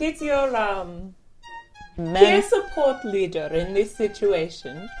 Rook is your peer support leader in this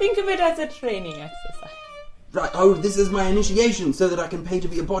situation. Think of it as a training exercise. Right. Oh, this is my initiation, so that I can pay to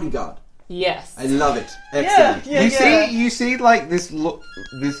be a bodyguard. Yes. I love it. Excellent. Yeah. You see, like this look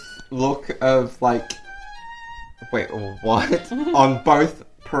of like, wait, what? On both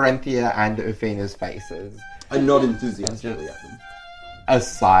Parenthia and Athena's faces. I nod enthusiastically at them. A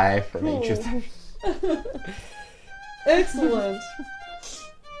sigh from each of them. Excellent.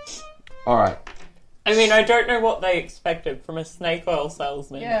 All right. I mean, I don't know what they expected from a snake oil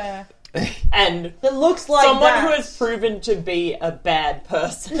salesman. Yeah. And That looks like someone that. who has proven to be a bad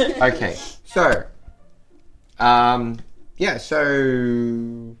person. Okay. So, yeah.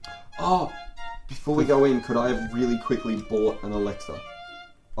 So, Oh, before we go in, could I have really quickly bought an Alexa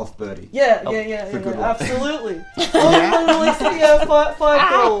off Birdie? Yeah, Oh, yeah, for good luck. absolutely. Oh, 5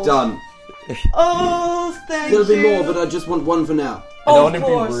 gold. Done. Oh, thank There'll you. be more, but I just want one for now. I don't Of want to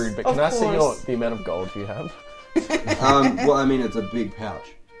course, be rude, but of can I see course. the amount of gold you have? Well, I mean, it's a big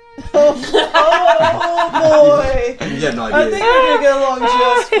pouch. Oh boy. Yeah, no I think we're gonna get along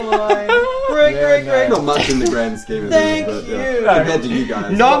just fine. Great. Not much in the grand scheme of Thank things, but you. compared to you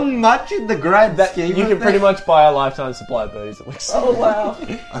guys. not much in the grand scheme. You can pretty much buy a lifetime supply of birdies at least. Oh wow.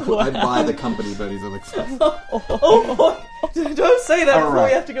 I'd buy the company Birdie's Elixir. Oh boy. Don't say that before Alright.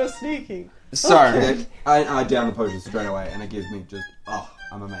 we have to go sneaking. So, I down the potion straight away, and it gives me just,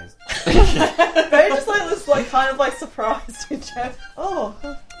 I'm amazed. Very just like this, like kind of like surprised in chat. Oh.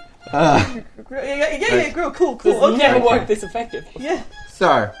 Yeah, cool. This Okay. never worked this effectively. Yeah.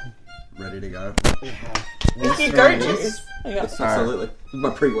 so Ready to go. You go to. Yeah. So, Absolutely. This is my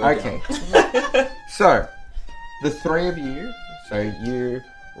pre-workout. okay. So, the three of you, so you,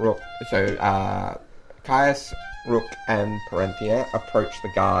 Rook, Caius, Rook, and Parenthia approach the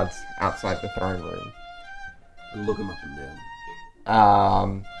guards outside the throne room. Look them up and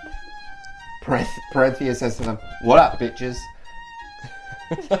down. Parenthia says to them, "What up, bitches?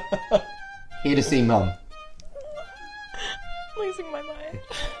 Here to see Mum." Losing my mind.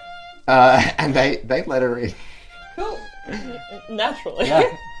 And they let her in. Cool. Naturally. Yeah.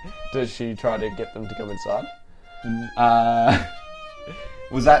 Does she try to get them to come inside?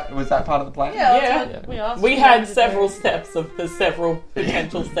 Was that part of the plan? Yeah, Yeah. that's what we asked. We you had guys to several do. steps of the several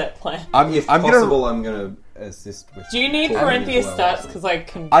potential step plans. If I'm possible, I'm gonna assist with. Do you need talking Parenthia as well, stats? so- Because I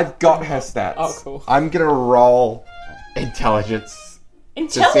can. I've got her stats. Oh, cool. I'm gonna roll intelligence to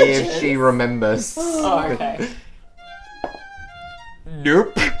see Intelligence. if she remembers. Oh, okay.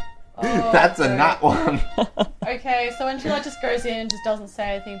 Nope. Oh, That's a sorry. nat one. Okay, so when she like just goes in and just doesn't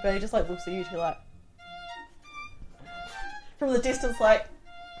say anything, but he just like looks at you two like, From the distance, like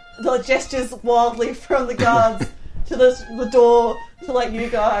the gestures wildly from the guards to the door to like you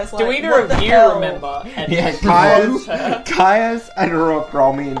guys. Like, Do either what the of you hell? remember? And Yeah, promote her? Caius and Rook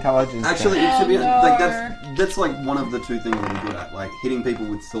roll me intelligence. Actually, check. to be no. like that's like one of the two things I'm good at, like hitting people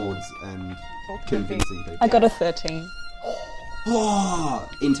with swords and convincing people. I got a 13. Oh,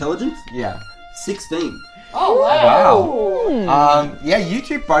 intelligence? Yeah. 16. Oh wow! Wow. Yeah, you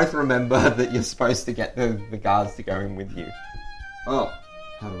two both remember that you're supposed to get the guards to go in with you. Oh,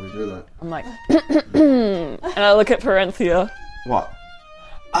 how do we do that? I'm like, and I look at Parenthia. What?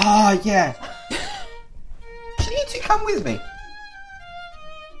 Ah, yeah. Can you two come with me?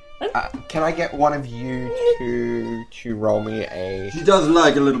 Can I get one of you to roll me a She does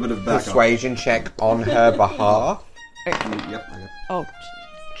like a little bit of backup. persuasion check on her behalf? Yep. Okay. Oh,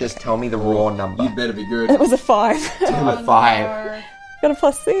 Just tell me the raw number. You better be good. it was a 5. A 5. Got a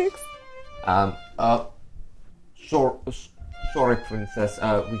 +6. Sorry, princess.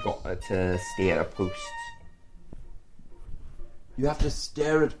 We got to stay at a post. You have to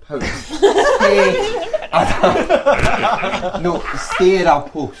stare at posts. No, stay at our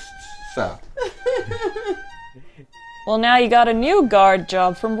posts, sir. Well, now you got a new guard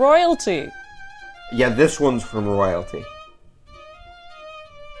job from royalty. Yeah, this one's from royalty.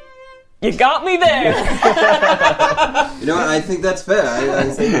 You got me there. You know what? I think that's fair. I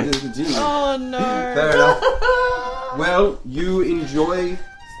say you just continue. Oh no. Fair enough. Well, you enjoy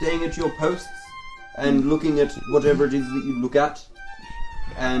staying at your posts and looking at whatever it is that you look at,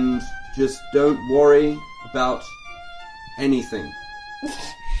 and just don't worry about anything.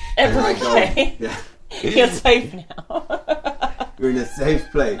 And I go, Okay. yeah, You're safe now. you're in a safe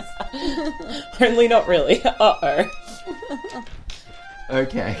place. Only not really. Uh-oh.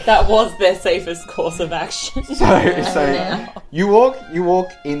 Okay. That was their safest course of action. So you walk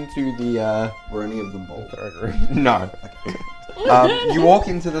into the Were any of them bold? throne room. No. You walk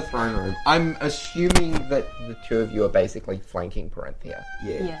into the throne room. I'm assuming that the two of you are basically flanking Parenthea.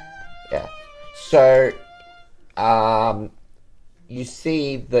 Yeah. So, you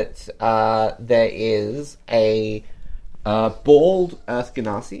see that there is a bald Earth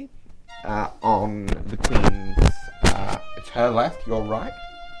Ganassi on the Queen's. It's her left, your right.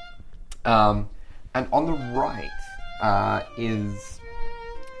 And on the right is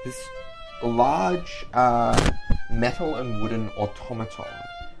this large metal and wooden automaton.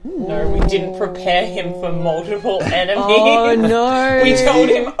 No, we didn't prepare him for multiple enemies. Oh no! We told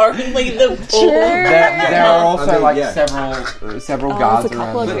him only the bull. There are also several guards a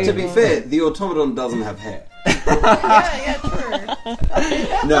couple around. of But to be fair, the automaton doesn't have hair. Yeah,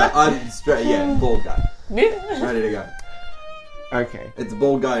 true. No, I'm straight. Yeah, bald guy, ready to go. Okay. It's a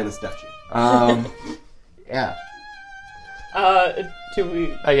bald guy and a statue. Yeah. Do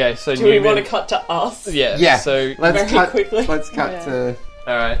we? Okay, so Do we want to cut to us? Yeah. Yeah. So Let's Very cut. quickly. Let's cut to.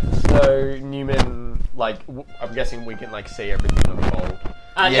 all right. So Newman, I'm guessing we can see everything unfold.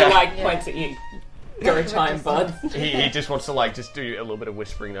 And Yeah. he points at you. Go time, bud. He just wants to just do a little bit of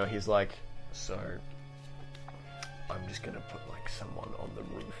whispering though. He's like, so I'm just gonna put someone on the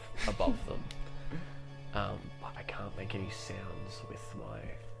roof above them. But I can't make any sounds with my.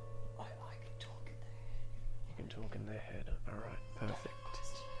 I can talk in their head. You can talk in their head. All right, perfect.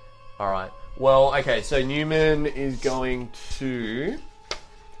 All right. Well, okay. So Newman is going to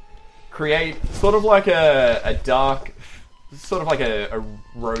create sort of like a dark, sort of like a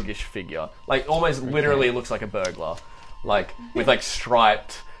roguish figure, almost literally looks like a burglar, with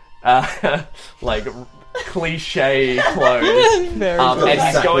striped, cliche clothes. And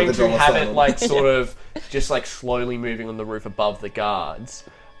he's going to have it sort of just slowly moving on the roof above the guards.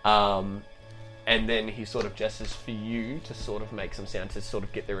 And then he sort of gestures for you to sort of make some sound to sort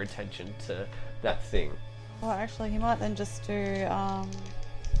of get their attention to that thing. Well, actually, he might then just do. He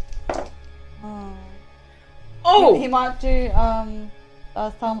might do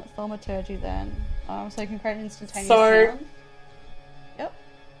thaumaturgy then. So he can create an instantaneous sound. Yep.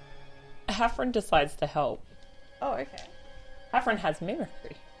 Hafren decides to help. Oh, okay. Hafren has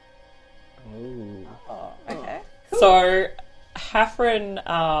mimicry. Oh, okay. So Hafren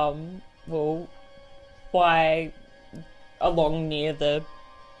will fly along near the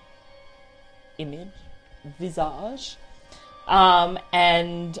visage.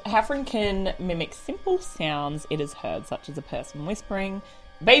 And Hafren can mimic simple sounds it has heard, such as a person whispering,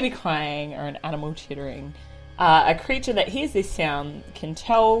 baby crying, or an animal chittering. A creature that hears this sound can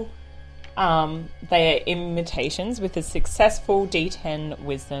tell they are imitations with a successful D10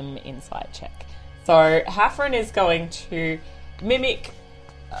 Wisdom Insight check. So Hafren is going to mimic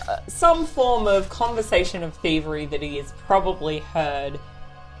some form of conversation of thievery that he has probably heard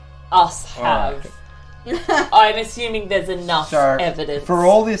us have. I'm assuming there's enough evidence. For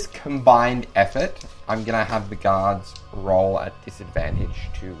all this combined effort, I'm gonna have the guards roll at disadvantage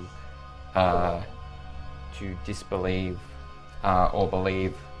to disbelieve or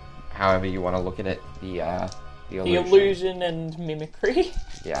believe, however you want to look at it. The illusion and mimicry.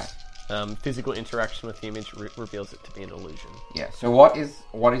 Yeah. Physical interaction with the image reveals it to be an illusion. Yeah. So what is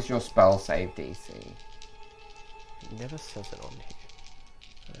your spell save DC? It never says it on here,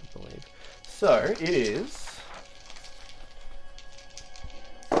 I believe. So it is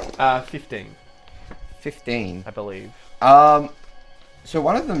 15. 15, I believe. So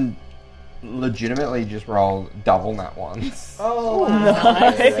one of them legitimately just rolled double nat ones. Oh,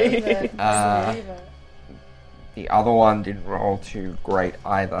 nice. The other one didn't roll too great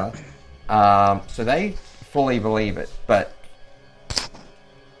either. So they fully believe it, but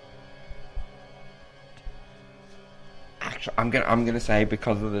actually, I'm gonna say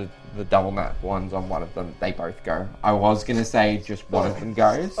because of the double nat ones on one of them, they both go. I was gonna say just one of them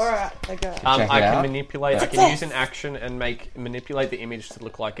goes. Alright, they go. I can manipulate. I can use an action and manipulate the image to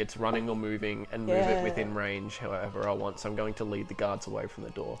look like it's running or moving and move it within range, however I want. So I'm going to lead the guards away from the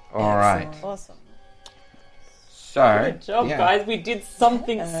door. All right. Awesome. So Good job, guys. We did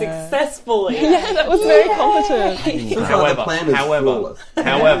something successfully. Yeah, that was very competent. However, the plan is flawless.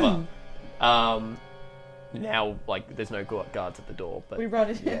 now there's no guards at the door, but We brought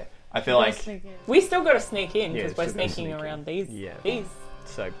it in. yeah, I feel like We still got to sneak in because Yeah, we're still gotta sneaking sneak in. around these. Yeah. These.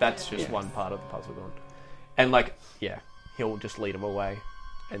 so. That's just one part of the puzzle gone, and he'll just lead him away,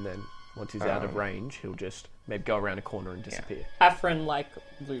 and then once he's out of range, he'll just maybe go around a corner and disappear. Hafren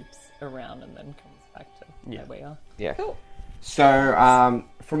loops around and then comes back to where we are. Yeah. Cool. So,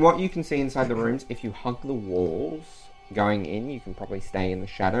 from what you can see inside the rooms, if you hug the walls, going in, you can probably stay in the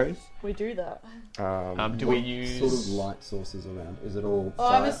shadows. We do that. Do we use sort of light sources around? Is it all Oh,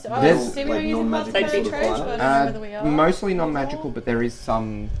 fire? I'm assuming we're using non-magical multiplayer sort of trash, fire? but I don't know whether we are. Mostly non-magical, but there is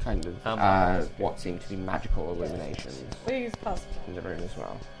some kind of magical. what seem to be magical illuminations We use past. in the room as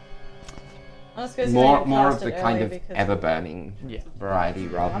well. I'm just gonna see More if we of cast the it kind early of because ever-burning variety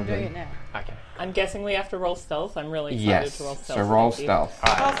rather I'm doing than... it now. Okay. I'm guessing we have to roll stealth. I'm really excited Yes, to roll stealth. so roll Thank you. stealth.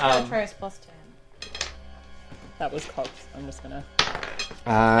 Cast trace plus 10. That was cocked. I'm just gonna.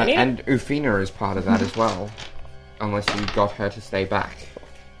 And Ufina is part of that as well. Unless you got her to stay back.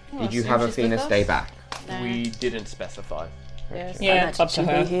 Did you have assume she's Ufina with stay us? back? No. We didn't specify. Yes. Yeah, it's up to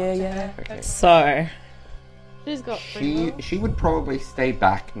her. Okay. So, She's got free will. She would probably stay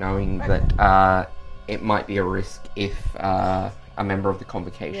back knowing that it might be a risk if a member of the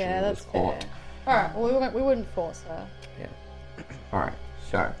convocation Yeah, was that's caught. fair. Alright, well, we wouldn't force her. Alright,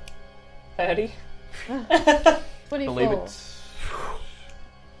 so 30. 24. I believe it's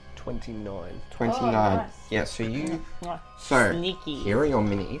 29. 29. Oh, nice. Yeah, so you... Mwah. So, Sneaky. here are your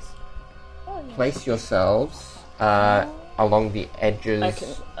minis. Oh, yeah. Place yourselves along the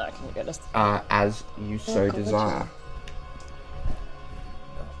edges I can get us. as you so God. desire.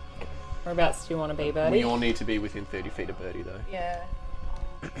 Whereabouts do you want to be, Birdie? We all need to be within 30 feet of Birdie, though. Yeah.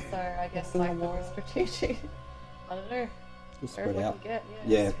 So I guess like more strategic. I don't know. Just spread Wherever out. we get,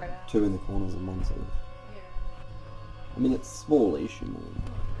 Yeah, spread out. 2 in the corners and 1 sort of. Yeah. I mean, it's smallish, you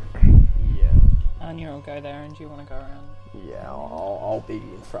know. Yeah. Anya will go there, and do you want to go around? Yeah, I'll be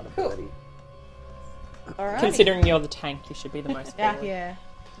in front of Birdie. Alright. Considering you're the tank, you should be the most. Yeah, forward. yeah.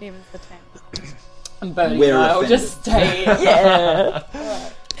 Nevin's the tank. And Birdie We're and I will offended. just stay. Yeah.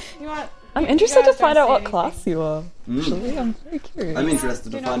 Alright. You want? I'm you interested guys to find don't out what see class you are. Mm. Actually, I'm very curious. I'm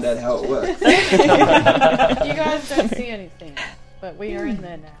interested to Do find not- out how it works. anything. You guys don't see anything, but we are in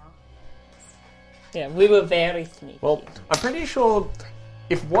there now. Yeah, we were very sneaky. Well, I'm pretty sure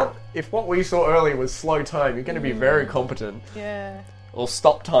if what we saw earlier was slow time, you're going to be very competent. Yeah. Or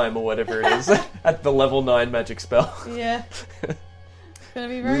stop time or whatever it is at the level 9 magic spell. Yeah. It's gonna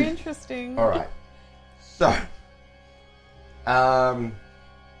be very interesting. Alright. So,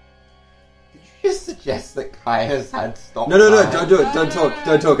 did you just suggest that Kaya's had stopped? No, time? don't do it. Don't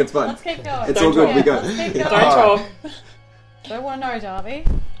talk, it's fine. Let's keep going. It's Don't all good, talk. we go. Let's keep going. Don't talk. Don't want to know, Darby.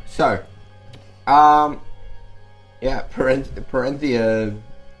 So, yeah, Parenthia,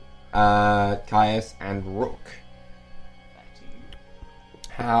 Caius, and Rook.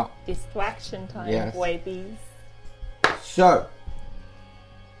 How? Distraction time, Yes. babies. So,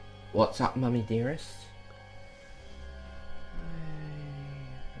 what's up, Mummy dearest?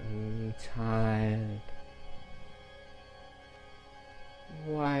 I'm tired.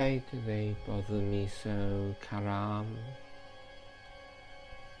 Why do they bother me so, Karam?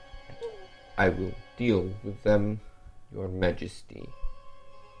 I will deal with them, Your Majesty.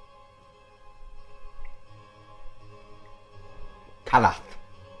 Kalath.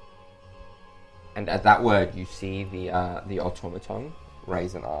 And at that word, you see the automaton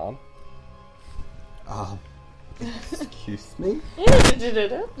raise an arm. Excuse me?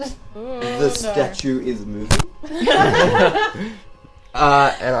 Ooh, The statue is moving?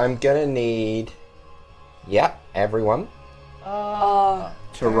 And I'm gonna need, everyone to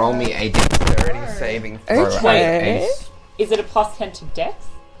roll me a dexterity saving throw. Okay. A- Is it a plus 10 to dex?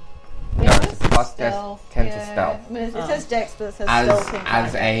 No, it's a plus 10 to stealth. I mean, it says Dex, but it says As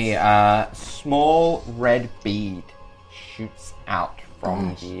stealth. a small red bead shoots out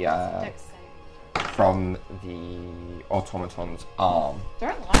from the Dex save. from the automaton's arm.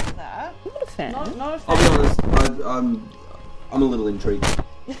 Don't like that. I'm not a fan. Not a I'll fan. be honest, I'm a little intrigued. Cool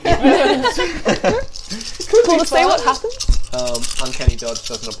to see what happens. Uncanny dodge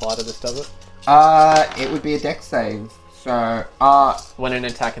doesn't apply to this, does it? It would be a dex save. So, When an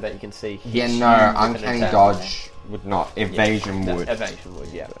attacker that you can see hits yeah, you no, with an uncanny attack. dodge would not. Evasion No, would. Evasion would,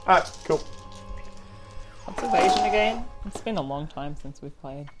 yeah. Alright, cool. What's evasion again? It's been a long time since we've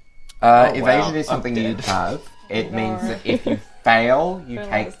played. Evasion wow, is something I'm dead. you'd have. It means that if you fail, you Don't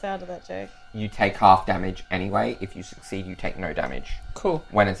like take the sound of that joke. half damage anyway. If you succeed, you take no damage. Cool.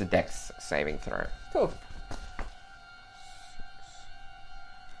 When it's a dex saving throw. Cool.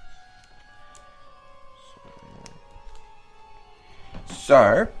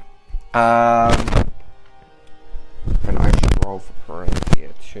 So, and I should roll for Parenthia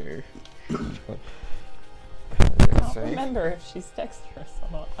too. I can't remember if she's dexterous or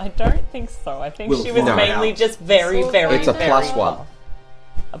not. I don't think so. I think We'll she was find mainly out. just very, very, It's a very plus well. one.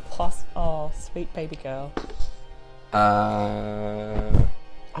 A plus. Oh, sweet baby girl. Oh,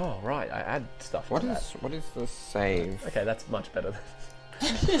 right, I add stuff What to is the save? that. Okay, that's much better.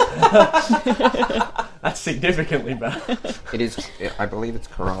 That's significantly better. It is. I believe it's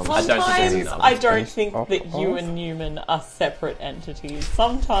Karam. Sometimes I don't think Off. that you and Newman are separate entities.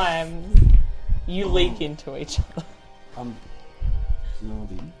 Sometimes you leak into each other.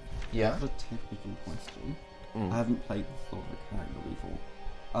 Darby, Yeah. I have a technical question. Mm. I haven't played the Thor character before.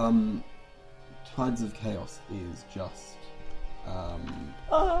 Tides of Chaos is just.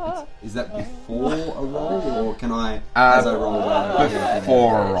 Is that before a roll, or can I, as I roll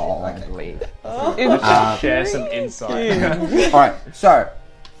Before a roll, I believe. Share some insight. Alright, so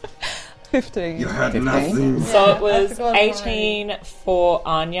 15. You had 15? nothing. So it was forgot 18 for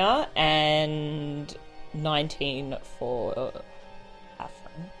Anya and 19 for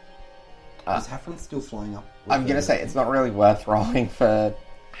Afrin. Is Hafren still flying up? I'm gonna say it's not really worth rolling for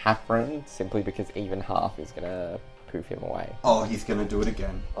Hafren, simply because even half is gonna poof him away. Oh, he's gonna do it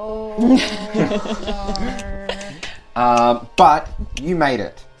again. But you made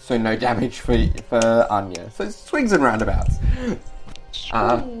it, so no damage for Anya. So swings and roundabouts.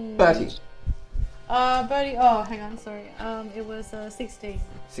 Bertie, Birdie. Oh, hang on. Sorry. It was 16.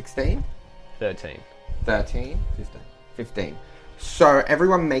 16, 13. 13, 15. 15. So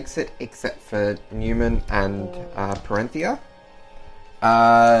everyone makes it except for Newman and Parenthia.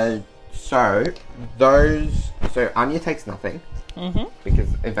 So Anya takes nothing because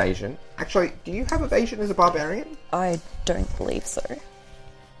evasion. Actually, do you have evasion as a barbarian? I don't believe so.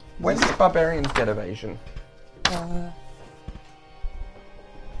 When do barbarians get evasion?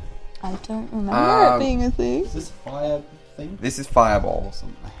 I don't remember it being a thing. Is this fire thing? This is fireball.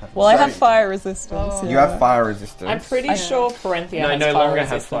 Awesome. Well, I have So- fire resistance. You have fire resistance. I'm pretty sure Parenthia No, has no fire longer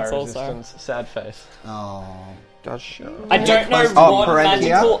has resistance fire also. resistance. Sad face. Oh. Does she? I don't know Oh, what Parenthia?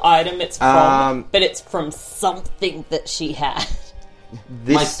 magical item it's from, Um, but it's from something that she had.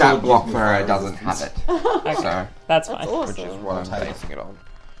 This My stat sword block gives for me her fire doesn't have resistance. it. So, That's fine. which is what I'm Take it. basing it on.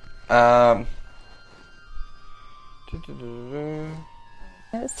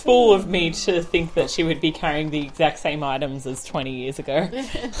 It's fool of me to think that she would be carrying the exact same items as 20 years ago.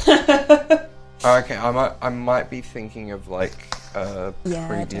 Okay, I might be thinking of like a Yeah, I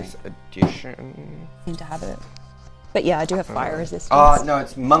previous edition. Seem to have it. But yeah, I do have fire resistance. No,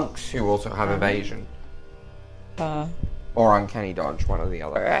 it's monks who also have evasion or uncanny dodge, one or the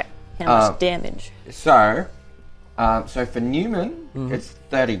other. Alright. How much damage? So for Newman, it's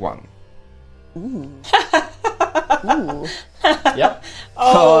 31. Ooh. Yep.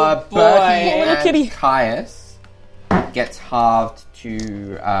 Oh, boy. Bertie Little and kitty. Caius gets halved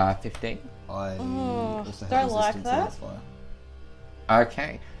to 15. I also don't have like resistance that. against fire.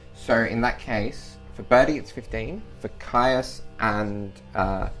 Okay, so in that case, for Bertie it's 15. For Caius and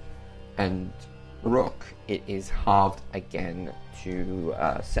Rook, it is halved again to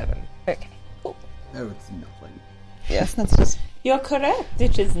 7. Okay. Oh, it's nothing. Yes, that's just You're correct.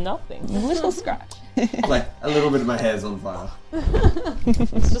 It is nothing. a little scratch. Like, a little bit of my hair's on fire.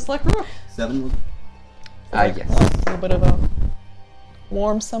 It's just like 7 was... Yes. A little bit of a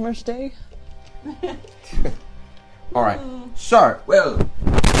warm summer's day. All right. So, Well,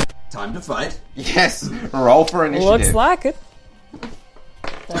 time to fight. yes, roll for initiative. Looks like it.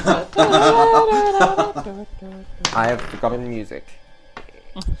 I have forgotten music.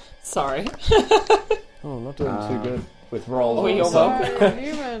 Sorry. Oh, not doing too good with rolls. Oh, you're also. welcome.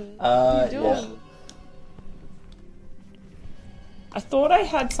 Newman. Yeah. I thought I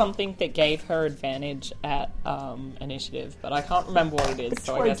had something that gave her advantage at initiative, but I can't remember what it is. Which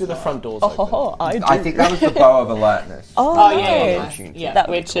so I way guess do the not. front doors open? Oh, I do. I think that was the bow of alertness. Oh, yeah, nice. yeah. That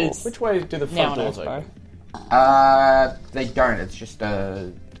would Which be cool. is Which way do the now front an doors Earthbow. open? They don't. It's just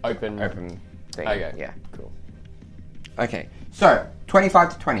a Open. thing. Okay. Yeah. Cool. Okay. So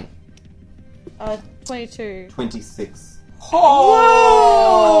 25 to 20. 22. 26.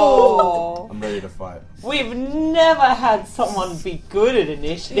 Oh! I'm ready to fight. We've never had someone be good at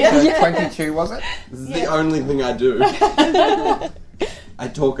initiative. So 22 was it? This is the only thing I do. I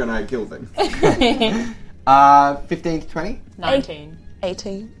talk and I kill things. 15 to 20. 19.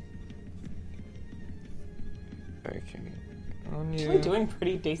 18. Okay. We're doing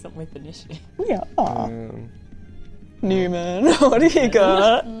pretty decent with initiative. Yeah. Newman, what do you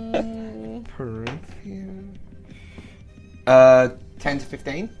got? 10 to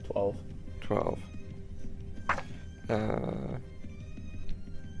 15. 12. 12.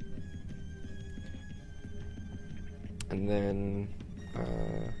 And then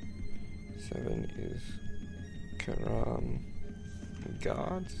 7 is Karam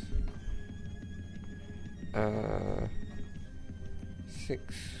guards.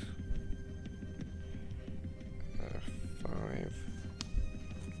 6 5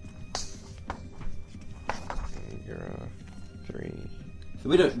 Angra 3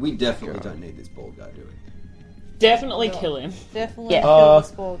 We definitely don't need this bald guy, do we? Definitely kill him. Definitely Yeah. kill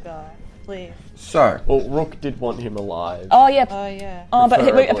this poor guy, please. So, Well, Rook did want him alive. Oh, yeah. Oh yeah. Oh, but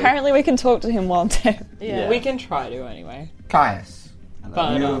Preferably. apparently we can talk to him while dead. Yeah. We can try to anyway. Caius,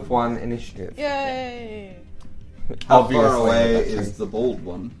 But, you have won initiative. Yay! How Obviously, far away that's is the bald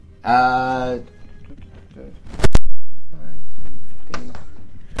one? 5,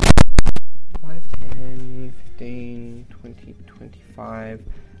 10, 15, 20, 25,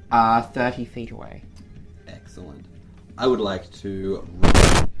 30 feet away. Excellent. I would like to.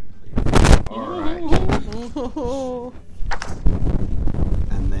 Alright.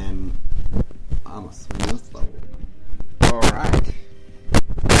 And then I'm a swing this level. Alright.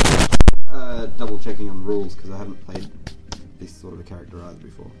 Double checking on the rules because I haven't played this sort of a character either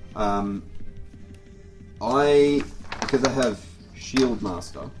before. Because I have Shield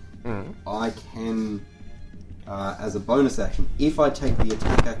Master, I can, as a bonus action, if I take the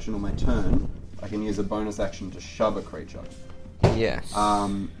attack action on my turn, I can use a bonus action to shove a creature. Yes.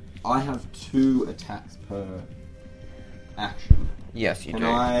 I have 2 attacks per action. Yes, you Can do.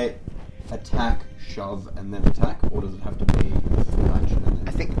 I attack, shove, and then attack, or does it have to be full action and then?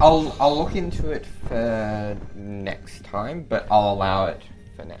 I think I'll look into it for next time, but I'll allow it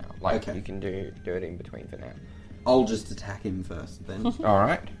for now. Like, Okay. you can do it in between for now. I'll just attack him first then.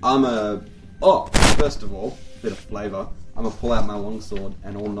 Alright. First of all, bit of flavour. I'm gonna pull out my longsword,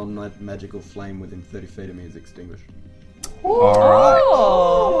 and all non-magical flame within 30 feet of me is extinguished. Alright.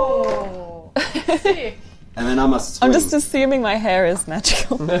 Oh, sick. And then I'm gonna swing. I'm just assuming my hair is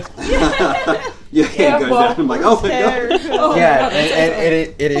magical. yeah, it goes out. I'm like, oh my god. Oh, Yeah,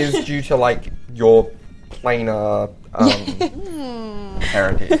 it is due to, like, your planar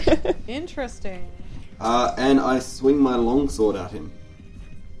heritage. Interesting. And I swing my longsword at him.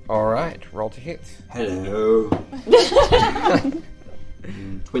 Alright, roll to hit. Hello.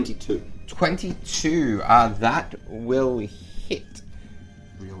 22. 22. That will hit.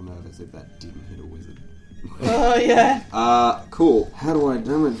 Real nervous if that didn't hit a wizard. Oh yeah. Cool. How do I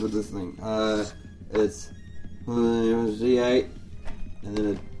damage with this thing? It's a D8, and then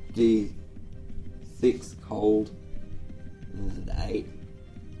a D6 cold, and then an 8.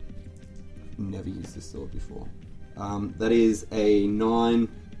 Never used this sword before. That is a 9,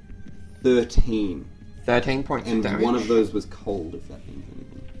 13. 13 points of And damage. one of those was cold, if that means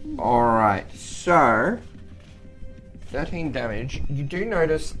anything. Alright, so 13 damage. You do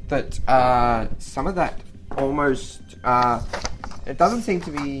notice that some of that almost it doesn't seem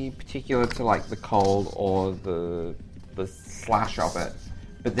to be particular to like the cold or the slash of it,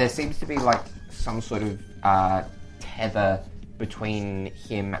 but there seems to be like some sort of tether between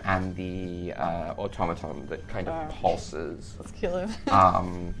him and the automaton that kind of pulses Let's kill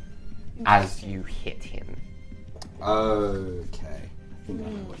him. as you hit him. Okay. I think I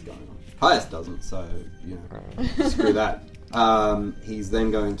know what's going on. Caius doesn't, so, you know, screw that. He's then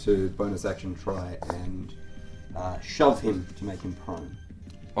going to bonus action try and shove him to make him prone,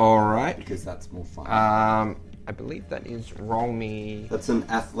 Alright. because that's more fun. I believe that is roll me. That's an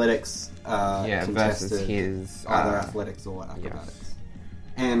athletics Yeah, contested, versus his either athletics or acrobatics.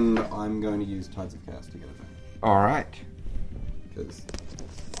 And I'm going to use Tides of Chaos to get advantage, Alright. because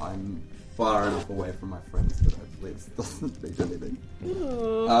I'm far enough away from my friends that hopefully it doesn't mean anything.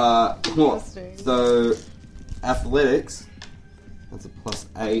 Interesting. So, athletics, that's a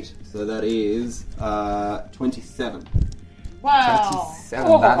 +8, so that is 27. Wow.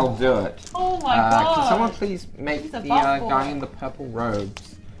 27, that'll do it. Oh my god. Can someone please make He's a the buff boy. guy in the purple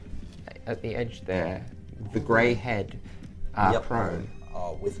robes at the edge there, the grey head, prone?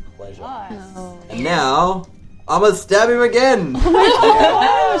 Oh, with pleasure. Nice. And now, I'm gonna stab him again! She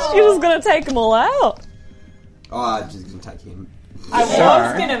was gonna take them all out. Oh, I'm just gonna take him. I was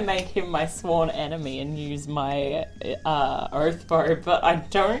Sorry. gonna make him my sworn enemy and use my oath bow, but I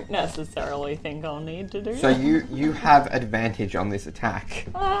don't necessarily think I'll need to do So that. you have advantage on this attack.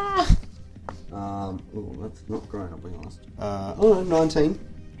 Oh, that's not great, I'll be honest. 19.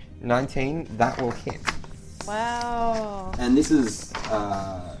 19, that will hit. Wow. And this is,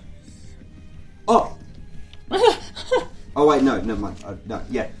 Oh! Oh wait, no, never mind. No,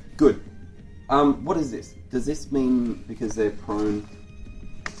 yeah, good. What is this? Does this mean because they're prone?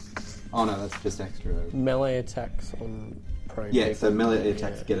 Oh no, that's just extra. Melee attacks on prone Yeah, people. so melee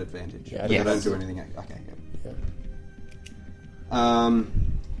attacks Yeah. get advantage. Yeah, but they yes. don't do anything. Okay, yeah. Yeah.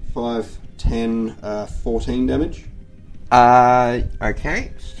 5, 10, 14 damage.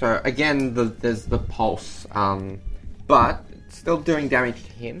 Okay. So again, there's the pulse, but it's still doing damage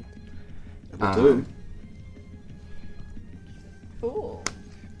to him. That'll do. Cool.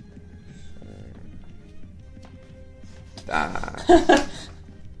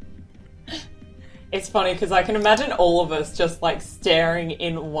 It's funny because I can imagine all of us just like staring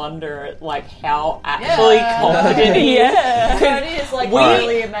in wonder at like how actually confident he is. It is like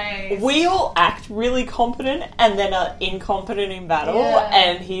really amazed. We all act really competent and then are incompetent in battle,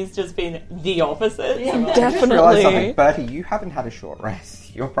 and he's just been the opposite. Yeah. I just realised something, Definitely. Bertie. You haven't had a short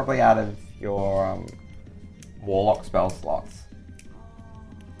rest. You're probably out of your warlock spell slots.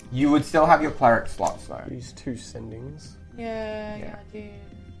 You would still have your cleric slots though. Use 2 sendings. Yeah, I do.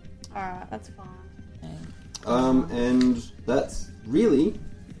 Alright, that's fine. And that's really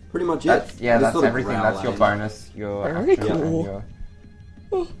pretty much it. That's Just sort of everything. growl That's your at him. bonus. Your Very action cool.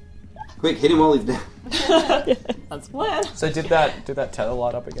 and Quick, hit him while he's down. That's planned. So did that tether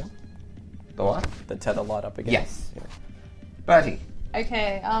light up again? the what? The tether light up again? Yes. Bertie.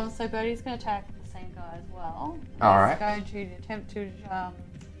 Okay, so Birdie's going to attack the same guy as well. Alright. He's going to attempt to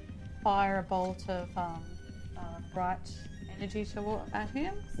fire a bolt of bright energy at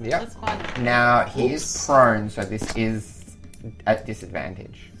him. So Yep. That's fine. Now he is prone, so this is at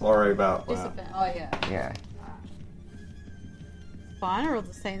disadvantage. Sorry about Disadvantage. Oh, yeah. Yeah. Fine, I rolled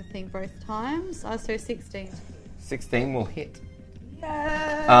the same thing both times. So 16. 16 will hit.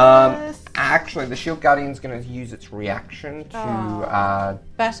 Yes! Actually, the Shield Guardian's going to use its reaction to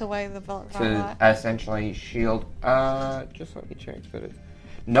Bat away the right. essentially shield. Just let me check that it's.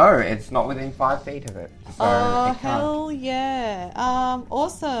 No, it's not within 5 feet of it. So Oh, it can't. hell yeah.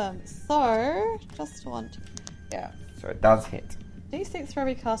 Awesome. So, just want... Yeah. So it does hit. D6 for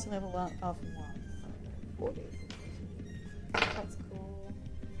every casting level above 1. 40. That's cool.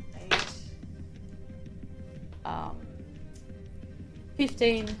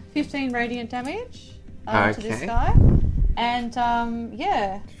 8. 15 radiant damage to this Okay. guy. And,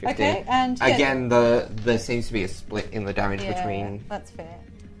 yeah. 15. Okay, and... Yeah, Again, there seems to be a split in the damage yeah, between. that's fair.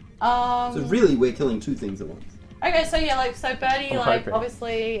 So really, we're killing 2 things at once. Okay, so yeah, so Birdie, I'm hoping.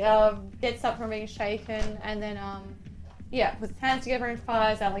 obviously gets up from being shaken, and then, with his hands together and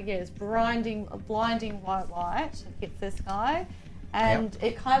fires out, this blinding white light hits this guy, and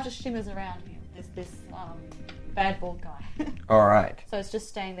it kind of just shimmers around him, this bad bald guy. Alright. So it's just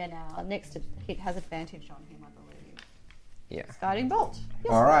staying there now. Next, it has advantage on him, I believe. Yeah. Guiding bolt.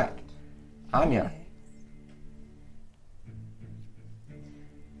 Yes. Alright. Anya.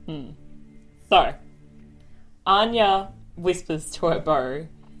 So, Anya whispers to her bow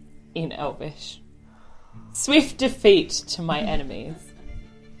in Elvish. Swift defeat to my enemies.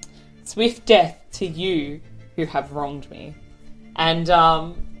 Swift death to you who have wronged me. And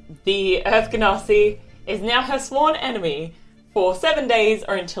the Earth Ganassi is now her sworn enemy for 7 days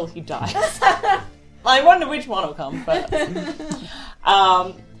or until he dies. I wonder which one will come first.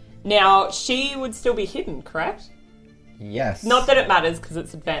 Now, she would still be hidden, correct? Yes. Not that it matters because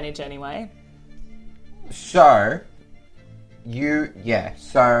it's advantage anyway. So,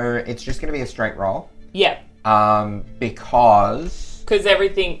 so it's just going to be a straight roll. Yeah, Because because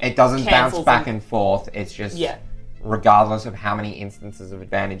everything it doesn't bounce cancels back them. and forth. It's just, Yeah. regardless of how many instances of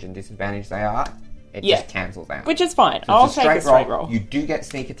advantage and disadvantage they are, it Yeah. just cancels out. Which is fine. So I'll it's take a straight roll. You do get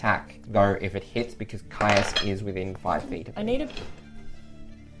sneak attack, though, if it hits, because Caius is within 5 feet of I it. need a...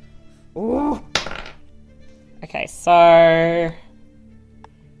 Ooh. Okay, so...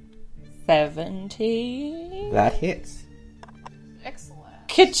 70... That hits. Excellent.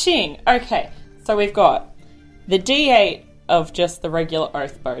 Ka-ching! Okay, so we've got the D8 of just the regular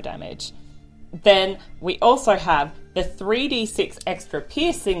oath bow damage. Then we also have the 3d6 extra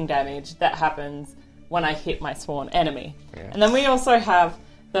piercing damage that happens when I hit my sworn enemy. Yeah. And then we also have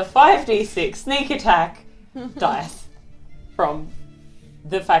the 5d6 sneak attack dice from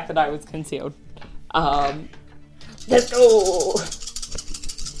the fact that I was concealed. Let's go!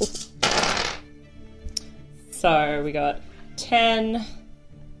 So we got 10,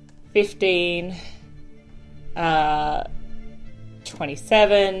 15,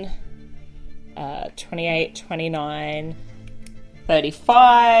 27, 28, 29,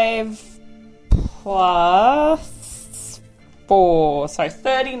 35, plus 4. So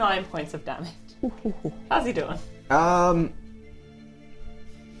 39 points of damage. How's he doing? So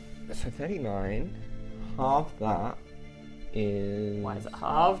 39, half that is... Why is it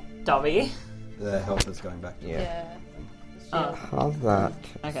halved? Dobby. The health is going back. Yeah. Oh. Half that.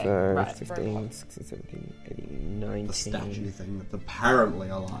 Okay, So right. 16, 16, 17, 18, 19. The statue thing that's apparently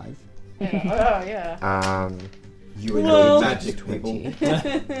alive. Yeah. Oh, yeah. You and Well- your magic people.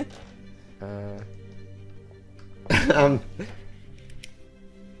 20.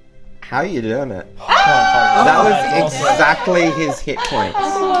 How are you doing it? That was exactly his hit points.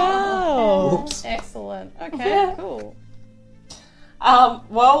 Wow. Whoops. Excellent. Okay, cool.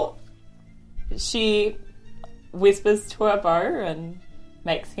 Well, she whispers to her bow and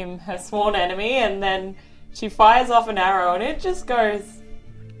makes him her sworn enemy, and then she fires off an arrow, and it just goes...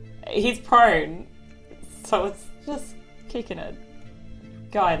 He's prone, so it's just kicking a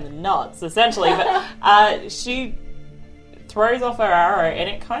guy in the nuts, essentially. But she throws off her arrow, and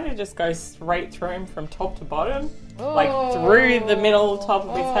it kind of just goes straight through him from top to bottom. Like, through the middle, top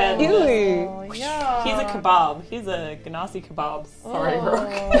of his head. Ew. Yeah. He's a kebab. He's a Ganassi kebab. Sorry, Rook.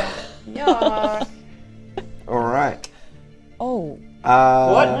 Yeah. Alright. Oh.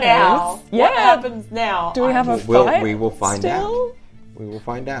 What now? Yeah. What happens now? Do we have a We'll- fight? we will find still? out. We will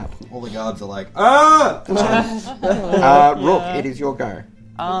find out. All the guards are like, ah! Rook, it is your go.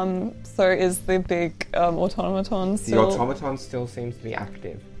 So is the big automaton The still automaton still seems to be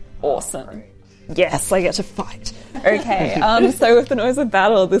active. awesome? Yes, I get to fight. Okay, so with the noise of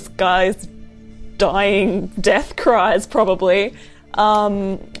battle, this guy's dying death cries probably.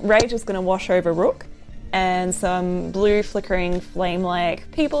 Rage is going to wash over Rook, and some blue flickering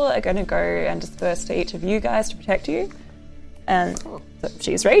flame-like people are going to go and disperse to each of you guys to protect you. And so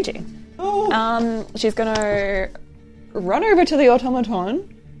she's raging. She's going to run over to the automaton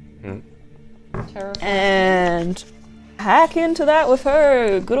and hack into that with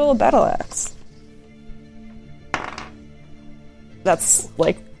her good old battle axe. That's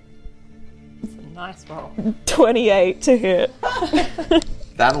like It's a nice roll. 28 to hit.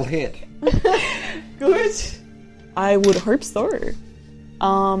 That'll hit. Good. I would hope so.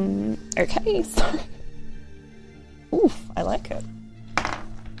 Okay, so... Oof, I like it.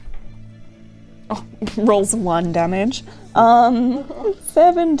 Oh, rolls 1 damage.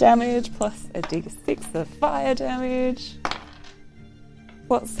 7 damage plus a d6 of fire damage.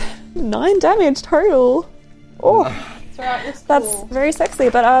 What's 9 damage total? Oh, That's right, looks that's cool. very sexy,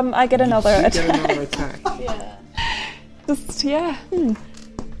 but I get another You attack. get another attack. Yeah. Just, yeah.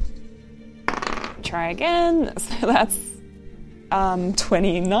 Try again. So that's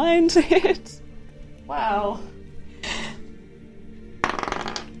 29 to hit. Wow.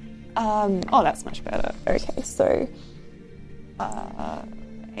 Oh, that's much better. Okay, so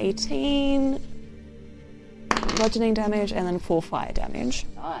 18 bludgeoning damage and then 4 fire damage.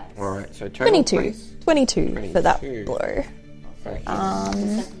 Nice. Alright, so total 22. please. 22 for that 22. blow. Okay.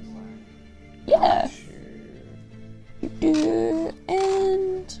 Yeah.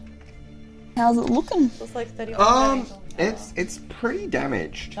 And how's it looking? Looks like 31 damage on the It's pretty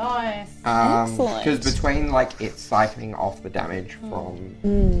damaged. Nice. Excellent. Because between like it siphoning off the damage from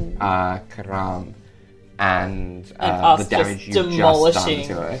Karam and the us damage just you've demolishing. just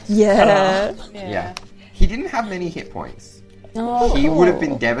done to it. Yeah. Yeah. He didn't have many hit points. Oh. He would have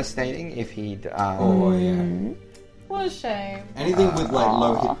been devastating if he'd. Oh, yeah. What a shame. Anything with like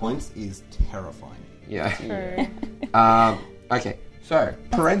low hit points is terrifying. Yeah. True. Okay, so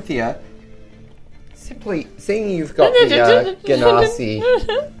Parenthia, simply seeing you've got the Ganassi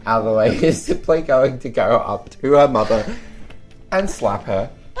out of the way, is simply going to go up to her mother and slap her.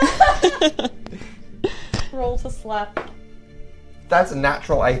 Roll to slap. That's a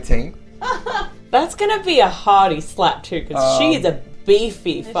natural 18. That's gonna be a hearty slap too, because she's a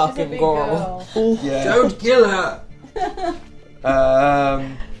beefy fucking She's a big girl. Yeah. Don't kill her!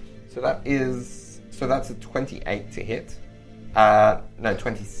 So that's a 28 to hit. No,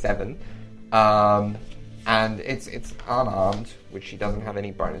 27. And it's unarmed, which she doesn't have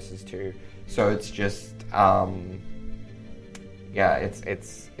any bonuses to. So it's just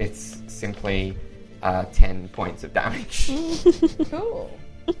it's simply 10 points of damage. Cool.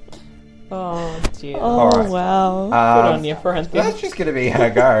 Oh dear. Oh, Alright. wow. Good on you, Parenthia. That's just going to be her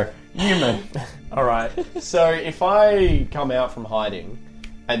go. Newman. Alright, so if I come out from hiding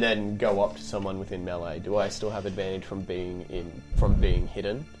and then go up to someone within melee, do I still have advantage from being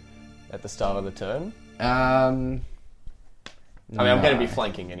hidden at the start of the turn? I mean, I'm going to be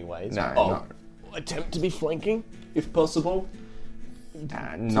flanking anyways. No, Attempt to be flanking, if possible.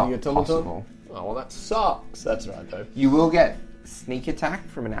 not the automaton? possible. Oh, well, that sucks. That's right, though. You will get sneak attack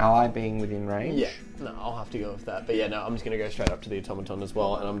from an ally being within range. Yeah, no, I'll have to go with that. But yeah, no, I'm just going to go straight up to the automaton as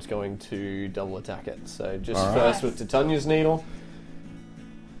well, and I'm just going to double attack it. So just Alright. first with Titania's Needle.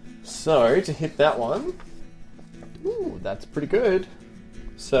 So, to hit that one, ooh, that's pretty good.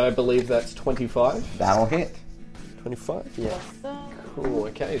 So I believe that's 25. That'll hit. 25? Yeah. Awesome. Cool,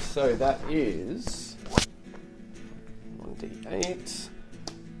 okay, so that is 1d8.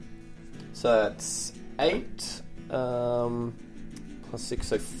 So that's 8 plus 6,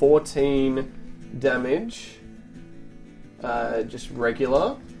 so 14 damage. Just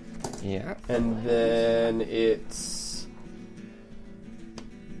regular. Yeah. And then it's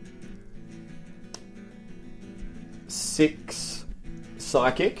 6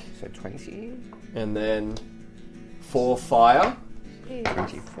 psychic, So 20. and then 4 fire.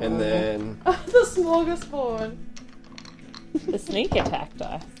 24. And then The smorgasbord. The sneak attack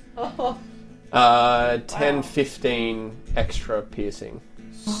dice. Oh. 10, 15 extra piercing.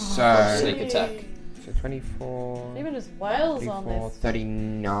 So, Sneak attack. so 24, Even just whales on 34, this. Yep.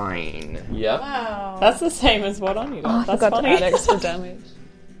 39. Wow. That's the same as what Anya got. I That's forgot funny. to add extra damage.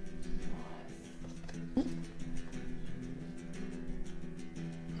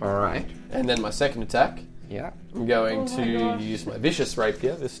 Alright. And then my second attack. Yeah. I'm going to use my vicious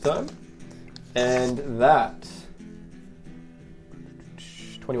rapier this time. And that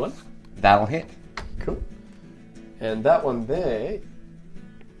 21. That'll hit. Cool. And that one there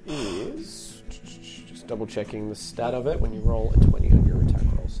is just double checking the stat of it when you roll a 20 on your attack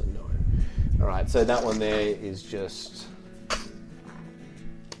roll, so no. Alright, so that one there is just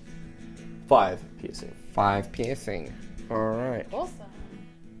 5 piercing. 5 piercing. Alright. Awesome.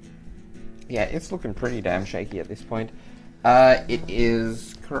 Yeah, it's looking pretty damn shaky at this point. It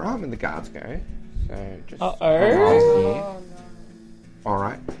is Karam and the guards go. So just Uh-oh.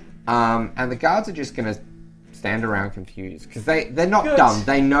 Alright. And the guards are just gonna stand around confused because they're not dumb.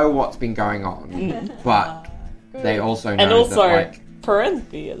 They know what's been going on, but they also know And also, that, like,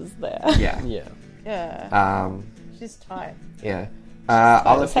 Parenthea's there. yeah, Yeah. Yeah. She's tight. yeah.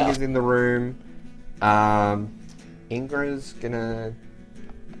 Other as hell. figures in the room. Ingra's gonna.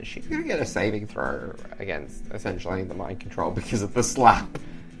 She's gonna get a saving throw against essentially the mind control because of the slap.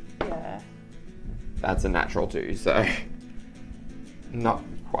 Yeah. That's a natural 2, so not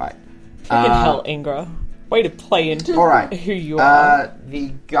quite. Fucking hell, Ingra. Way to play into All right. who you are. The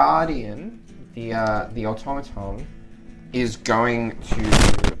guardian, the automaton, is going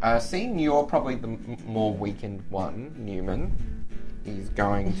to, seeing you're probably the more weakened one, Newman, is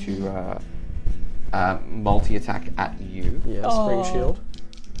going to multi-attack at you. Yeah, spring shield.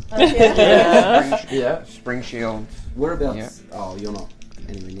 Yeah. Spring shield. Whereabouts? Yeah. Oh, you're not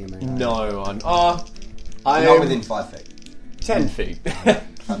anywhere near me. No, I'm I'm not within 5 feet. 10 feet.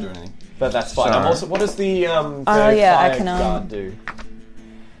 Can't do anything. But that's fine. So- I'm also, what does the yeah, I fire can, guard do?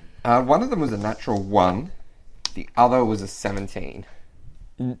 One of them was a natural 1. The other was a 17.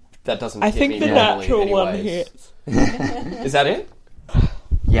 That doesn't I hit think me the normally natural one anyways. hits. Is that it?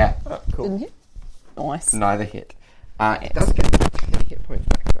 Yeah, Cool. Nice. neither hit. It does get 10 hit points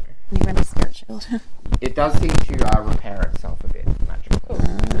back though. You ran a spirit shield. It does seem to repair itself a bit magically.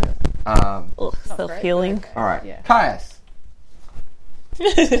 Ugh, self-healing. Alright, Yeah. Caius.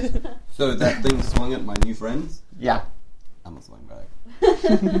 So that thing swung at my new friends. Yeah. I'm not swinging back.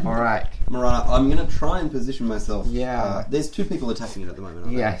 Alright. Marana, I'm going to try and position myself. Yeah. There's 2 people attacking it at the moment,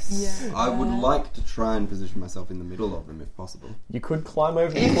 aren't there? Yes. I would like to try and position myself in the middle of them if possible. You could climb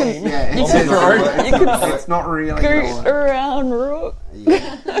over the queen. Yeah, On the throne. it's not really Go gonna work. around, Rook.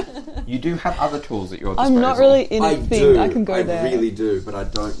 Yeah. You do have other tools at your disposal. I'm not really anything. I can go there. I really do, but I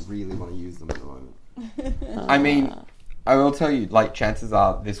don't really want to use them at the moment. I mean, I will tell you, like, chances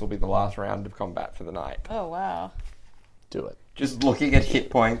are this will be the last round of combat for the night. Oh, wow. Do it. Just looking at hit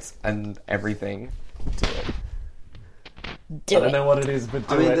points and everything. Do it. I don't know what it is, but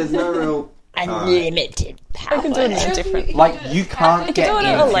do I mean, it. there's no real... Unlimited power. I can do it in a different. Like, you can't I get can do it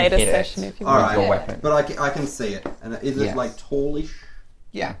in at a to later hit it session if you All want. right, your weapon. but I can see it. And is it, Yes. like, tallish?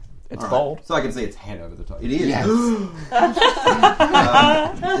 Yeah. It's All right. bold. So I can see its head over the top. It is. Yes.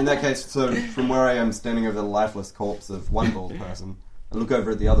 In that case, so from where I am standing over the lifeless corpse of one bald person, I look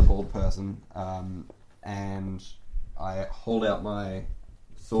over at the other bald person, and I hold out my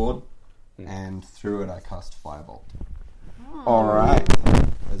sword, and through it I cast Firebolt. Alright.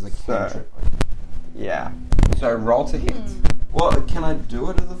 As a cantrip. Yeah. So roll to hit. Well, can I do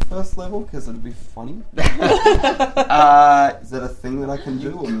it at the first level? Because it'd be funny. Is that a thing that I can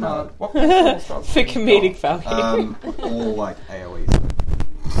do or not? What for For comedic value. All like AoE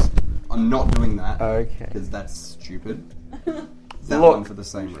stuff. I'm not doing that. Okay. Because that's stupid. That Look, one for the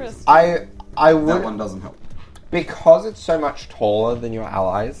same reason. I That would, one doesn't help. because it's so much taller than your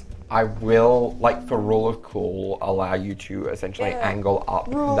allies, I will, like, for rule of cool, allow you to essentially angle up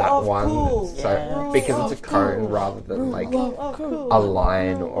that one. So because it's a cone rather than like a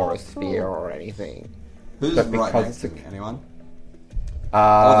line or a sphere or anything. Who's But right because next to it's me? Anyone?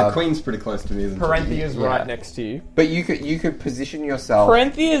 Oh, the Uh, Queen's pretty close to me. Isn't she? Parentheus Yeah. right next to you. but you could position yourself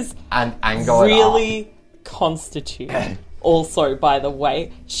Parenthea's and angle it really constituted. Also, by the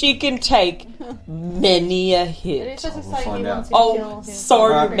way, she can take many a It is hit. just a We'll say find he out. wants you to kill Oh, his so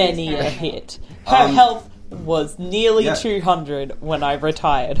Right. many a hit. Her health was nearly Yeah. 200 when I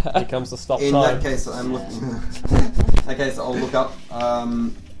retired her. Here comes the stop In sign. that case, I'm looking. In that case, I'll look up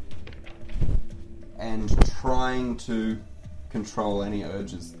and trying to control any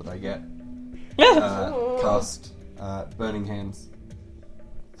urges that I get. Cast Burning Hands.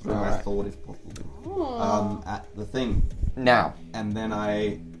 throw my sword if possible. At the thing. Now, And then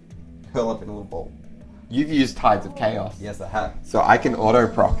I curl up in a little ball. you've used Tides of Chaos. Yes, I have. So I can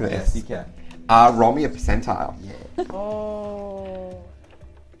auto-proc Yes, you this. can. Roll me a percentile. Yeah.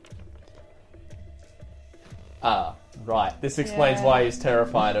 Oh. Right. This explains Yeah. why he's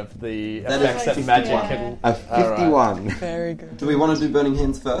terrified of the That effects is that magic yeah. can. A 51. Very good. Do we want to do Burning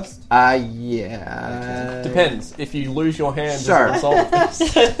Hands first? Yeah. Depends. If you lose your hand as Sure. a result of this.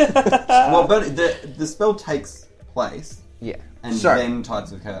 Well, the spell takes place, Yeah. and So, then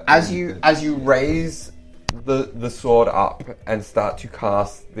Tides of Chaos. as you raise the sword up and start to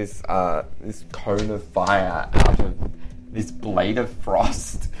cast this this cone of fire out of this blade of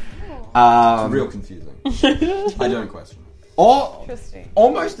frost, It's real confusing. I don't question it. or Interesting.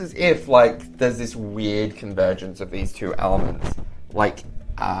 almost as if like there's this weird convergence of these two elements, like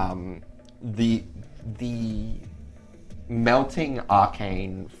the melting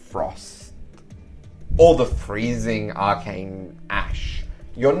arcane frost or the freezing arcane ash.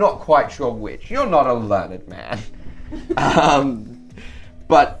 You're not quite sure which. You're not a learned man,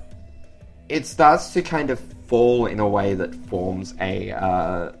 but it starts to kind of fall in a way that forms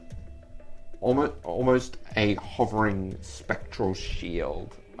a almost a hovering spectral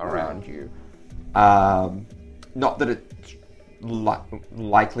shield around you. Not that it's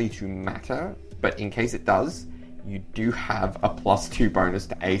likely to matter, but in case it does, you do have a +2 bonus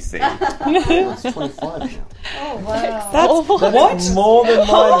to AC. It's 25 now. Oh, wow. That's more than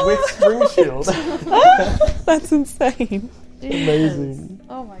mine with Spring Shield. That's insane. Amazing.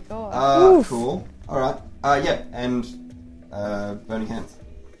 Oh my god. Cool. Alright. Yeah, and Burning Hands,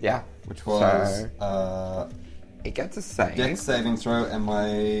 Yeah, which was it gets a save. Dex saving throw, and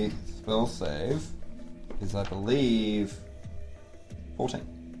my spell save is, I believe, 14.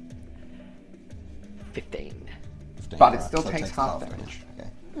 15. 15. But it Alright, still so takes half damage. Okay.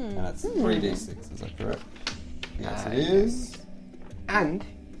 And that's 3d6, is that correct? Yes, it is. And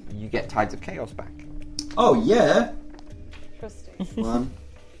you get Tides of Chaos back. Oh, yeah! Interesting. 1,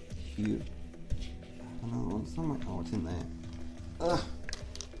 2. Another one somewhere. Oh, it's in there. Ugh.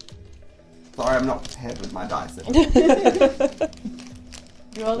 Sorry, I'm not prepared with my dice.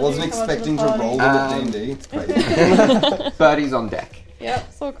 Wasn't expecting to roll with a D&D. It's crazy. Birdie's on deck.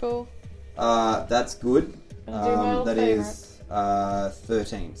 Yep, so cool. That's good. Gonna do my old That favourite. is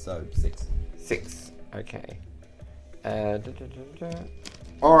 13, so 6. 6. Okay.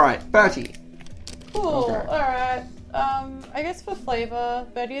 Alright, Bertie. Cool. Okay. Alright. I guess for flavour,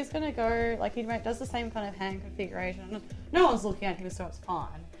 Birdie is gonna go like he does the same kind of hand configuration. No one's looking at him, so it's fine.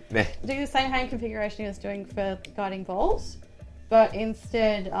 Meh. Do the same hand configuration he was doing for guiding bolts, but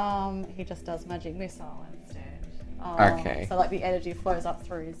instead he just does magic missile instead. Okay. So like the energy flows up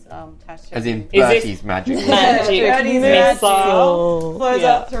through his tattoo. As in Is it- Bertie's magic. Magic Birdie's missile. flows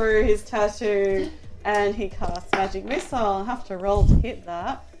Yeah. up through his tattoo, and he casts magic missile. I have to roll to hit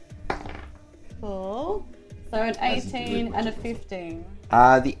that. Cool. So an 18 and a 15.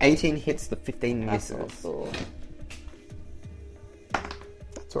 The 18 hits, the 15 That's misses. cool.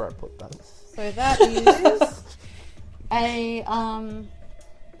 That's where I put that. So that is a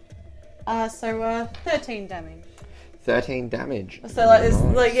 13 damage. 13 damage. So like it's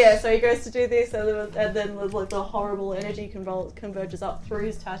Nice. like yeah, so he goes to do this, and then like the horrible energy converges up through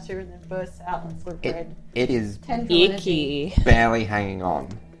his tattoo and then bursts out and sort of red. It is Tendril energy. Icky. barely hanging on.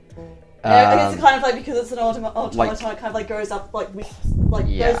 Yeah, I guess it's kind of like because it's an automaton, like- it kind of like goes up, like wisps,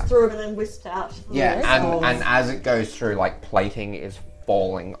 Yeah. goes through him and then wisps out. Yeah, Yeah, and as it goes through, like, plating is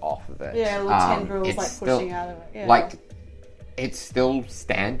falling off of it. yeah, little tendrils it's like still- pushing out of it. Yeah. Like, it's still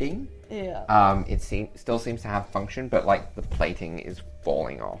standing. yeah, It still seems to have function, but, like, the plating is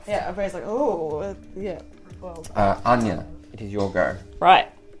falling off. yeah. Everybody's like, oh, yeah. Well, Anya, it is your go. Right.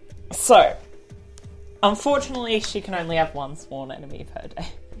 So, unfortunately, she can only have one sworn enemy per day.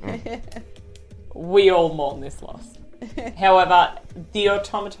 We all mourn this loss. However, the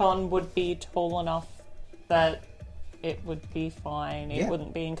automaton would be tall enough that it would be fine. It Yeah.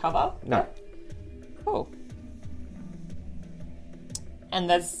 wouldn't be in cover. No. Cool. And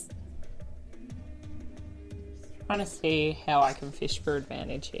there's... trying to see how I can fish for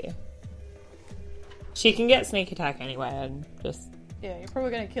advantage here. She can get sneak attack anyway and just... yeah, you're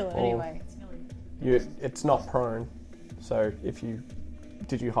probably gonna kill it Oh. anyway. It's nearly... It's not prone, so if you...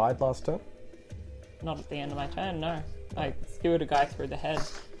 Did you hide last turn? Not at the end of my turn, no. I skewered a guy through the head.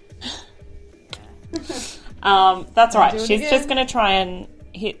 That's right. Do it She's again. just going to try and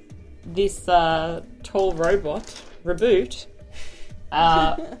hit this tall robot, Reboot,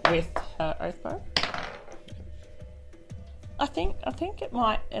 with her oath bow. I think it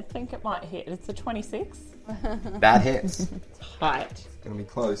might hit. It's a 26. That hits. Right. It's gonna be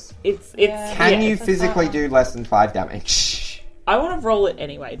close. It's Can you physically do less than 5 damage? I want to roll it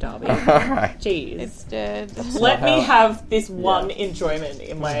anyway, Darby. Alright. Jeez. It's dead. Let me have this one enjoyment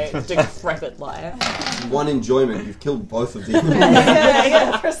in my decrepit life. One enjoyment. You've killed both of them.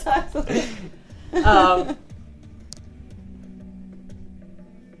 yeah, precisely.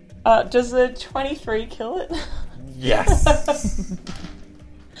 Does the 23 kill it? Yes.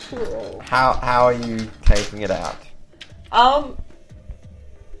 Cool. How are you taking it out? I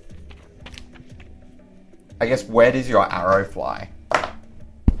guess where does your arrow fly? I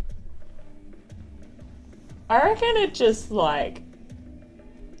reckon it just like...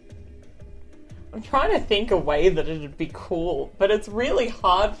 I'm trying to think a way that it'd be cool, but it's really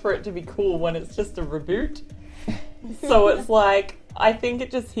hard for it to be cool when it's just a reboot. So it's like, I think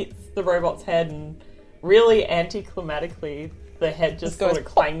it just hits the robot's head and really anticlimactically the head just sort of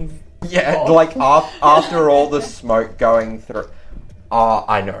clangs. Yeah, off. like after all the smoke going through.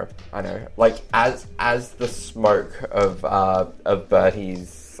 I know. Like as the smoke of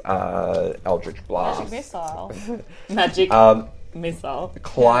Bertie's Eldritch Blast Magic missile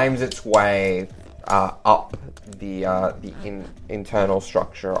climbs its way up the internal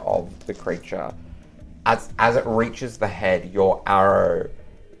structure of the creature. As it reaches the head, your arrow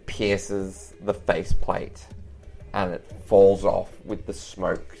pierces the faceplate, and it falls off with the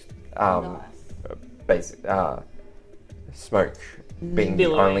smoke. Smoke being the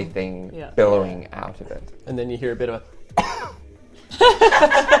only thing billowing out of it. And then you hear a bit of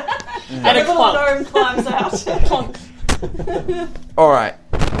and a little gnome climbs out. Alright,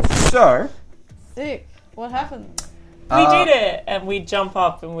 so... Sick. What happened? We did it! And we jump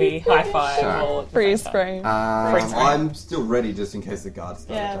up and we high-five. So- Freeze frame. I'm still ready just in case the guards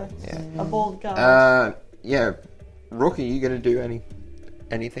start attacking. A bald guard. Rook, are you going to do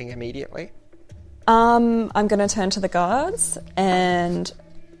anything immediately? I'm going to turn to the guards and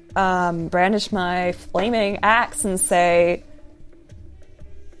brandish my flaming axe and say,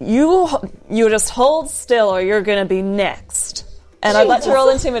 you just hold still or you're going to be next. And I'd like to roll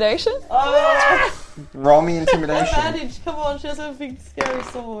intimidation. Roll me intimidation. Advantage, come on, she has a big scary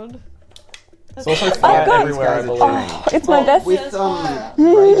sword. It's also fire everywhere, I believe. Oh, it's my best. With raging, do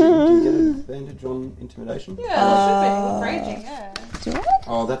you get advantage on intimidation? Yeah, with raging, yeah. Do I?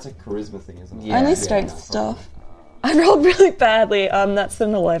 Oh, that's a charisma thing, isn't it? Yeah. Only strength stuff. I rolled really badly. That's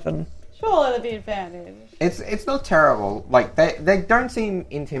an 11. Surely there'd be advantage. It's not terrible. Like, they don't seem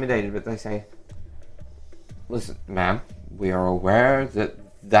intimidated, but they say, listen, ma'am, we are aware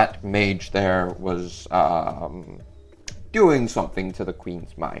that mage there was doing something to the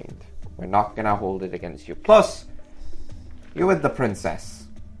queen's mind. We're not gonna hold it against you. Plus, you're with the princess.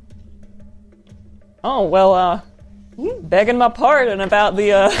 Oh, well, begging my pardon about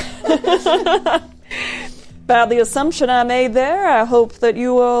the about the assumption I made there. I hope that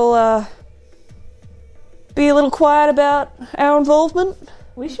you will be a little quiet about our involvement.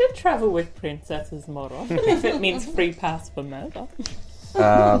 We should travel with princesses more often if it means free pass for murder.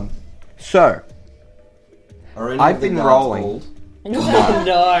 So, Are any I've of the been guards rolling. old?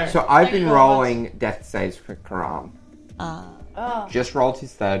 No. So I've been rolling death saves for Karam. Oh. Just rolled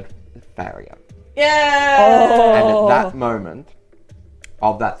his third failure. Yeah! And at that moment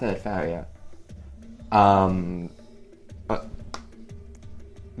of that third failure,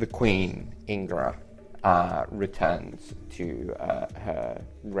 the Queen, Ingra, returns to her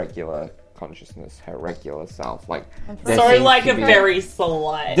regular consciousness, her regular self. Like, there Sorry, seems like to a be- very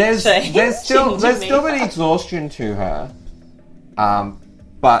slight There's change still to there's me. still been exhaustion to her,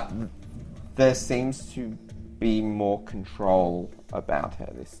 but there seems to be more control about her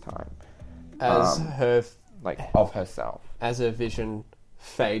this time, As her like of herself. as her vision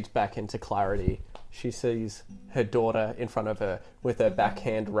fades back into clarity, she sees her daughter in front of her with her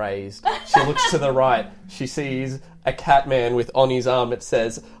backhand raised. She looks to the right. She sees a cat man with on his arm. It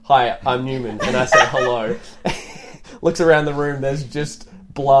says, "Hi, I'm Newman," and I say hello. Looks around the room. There's just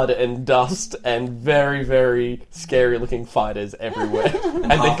blood and dust and very, very scary looking fighters everywhere. And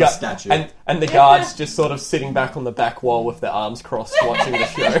half a statue. and the guards just sort of sitting back on the back wall with their arms crossed watching the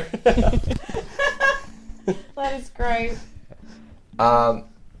show. That is great. And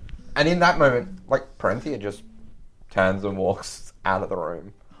in that moment, like, Parenthea just turns and walks out of the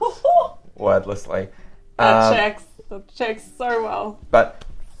room, wordlessly. That checks so well. But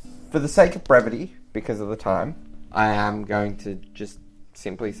for the sake of brevity, because of the time, I am going to just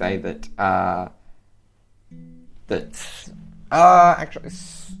simply say that actually,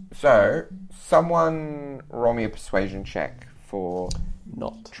 so someone roll me a persuasion check for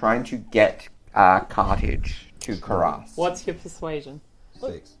Not. trying to get Carthage to Karas. What's your persuasion?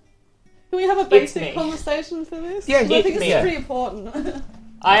 6. Can we have a me. basic conversation for this? Yeah, 'Cause I think it's this me. is pretty important.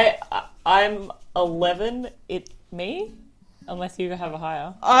 I'm 11. It me, unless you have a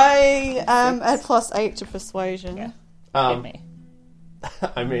higher. I am at +8 to persuasion. Yeah. Hit me.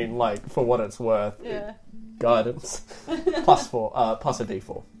 I mean, like, for what it's worth, Yeah. guidance. +4, plus a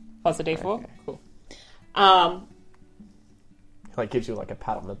d4. Plus a d4. Okay. Cool. Like, gives you, like, a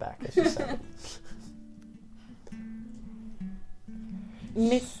pat on the back as you say it.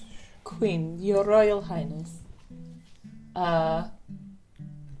 Miss Queen, Your Royal Highness.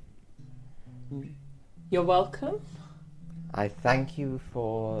 You're welcome. I thank you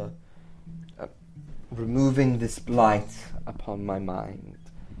for removing this blight upon my mind.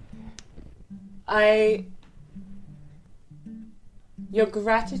 Your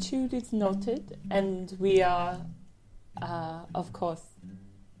gratitude is noted, and we are, of course,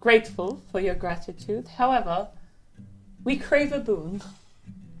 grateful for your gratitude. However, we crave a boon.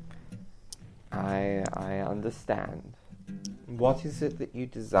 I understand. What is it that you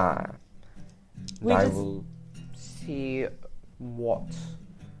desire? And We I just- will see what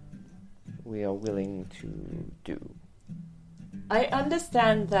we are willing to do. I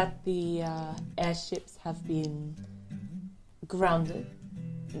understand that the airships have been grounded.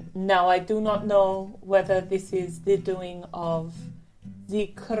 Now, I do not know whether this is the doing of the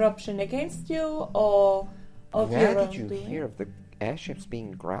corruption against you or of Where your did own you doing. hear of the airships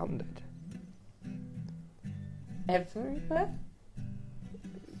being grounded? Everywhere?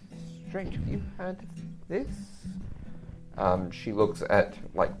 Strange, have you heard of this? She looks at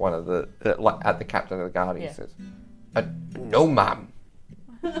like one of the at the captain of the guard. He Yeah. says, "No, ma'am."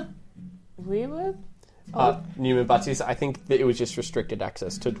 We were. Newman Butties, I think that it was just restricted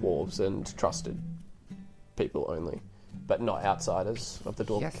access to dwarves and trusted people only, but not outsiders of the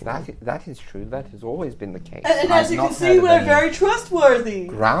dwarf Yes, kingdom. that is true. That has always been the case. And I've as you not can see, heard of we're any very trustworthy.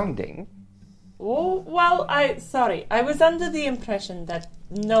 grounding. Oh, well, I was under the impression that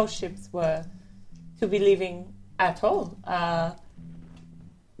no ships were to be leaving at all.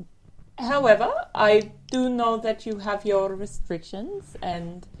 However, I do know that you have your restrictions,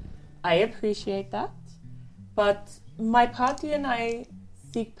 and I appreciate that. But my party and I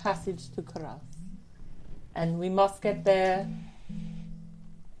seek passage to Karas, and we must get there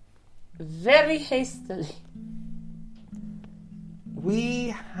very hastily. We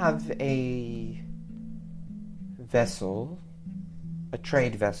have a vessel, a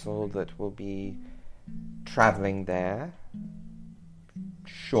trade vessel that will be traveling there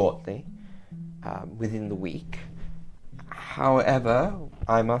shortly, within the week. However,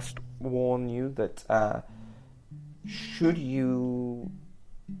 I must warn you that should your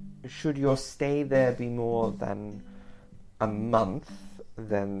stay there be more than a month,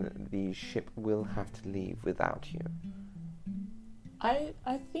 then the ship will have to leave without you. I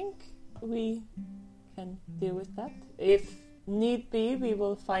think we can deal with that. If need be, we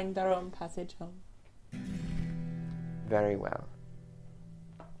will find our own passage home. Very well.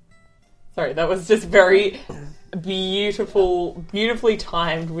 Sorry, that was just very beautifully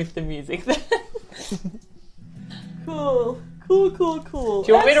timed with the music. Do Cool.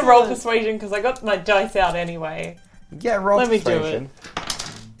 you want me to roll persuasion? Because I got my dice out anyway. Yeah, roll Let me do persuasion.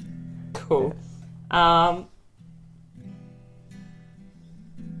 Cool.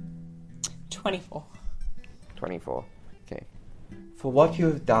 24. 24. Okay. For what you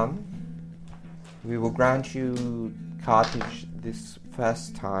have done, we will grant you cartage this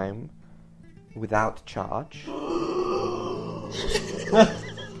first time without charge. Oh,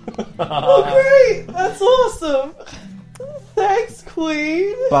 great! That's awesome! Thanks,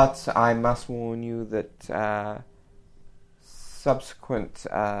 Queen! But I must warn you that subsequent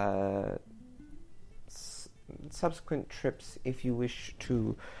trips, if you wish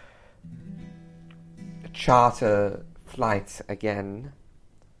to charter flights again,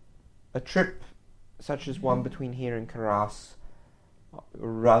 a trip such as one between here and Karas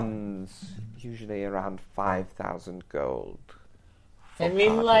runs usually around 5,000 gold. I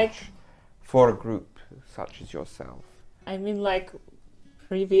mean, like, for a group such as yourself.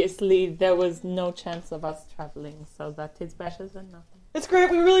 previously there was no chance of us traveling, so that is better than nothing. It's great,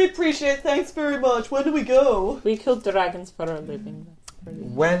 we really appreciate it. Thanks very much. When do we go? We killed dragons for a living. That's pretty.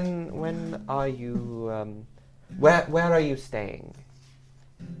 When are you? Where are you staying?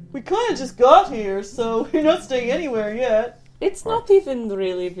 We kind of just got here, so we're not staying anywhere yet. It's not even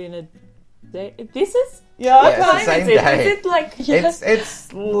really been a day. This is. Yeah, I've it's the had, same Is day. it like?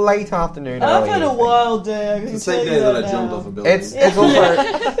 It's late afternoon. I've early had a evening. wild day. I can It's the tell same you day that I now. jumped off a building.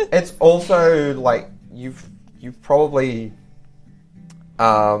 It's also like you've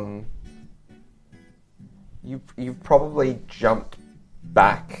you've probably jumped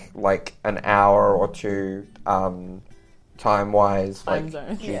back like an hour or two, time-wise, Time like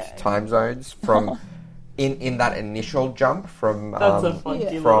zones. due to time zones from in that initial jump from That's a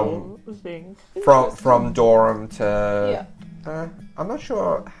funky from little thing. from Durham to. I'm not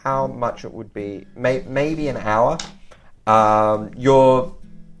sure how much it would be. Maybe an hour. Your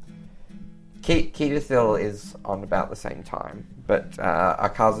Kedathil is on about the same time, but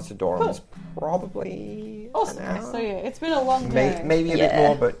Akaza to Durham is probably Awesome. an hour. So yeah, it's been a long day. Maybe a bit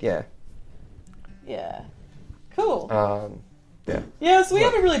more, but yeah. Yeah. Cool. Yeah. Yeah, so we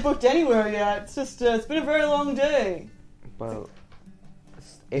haven't really booked anywhere yet. It's just it's been a very long day. Well,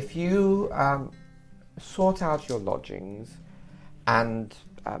 if you sort out your lodgings and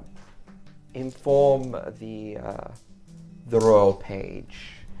inform the royal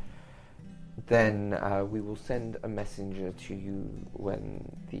page, then we will send a messenger to you when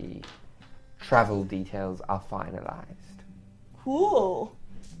the travel details are finalized. Cool.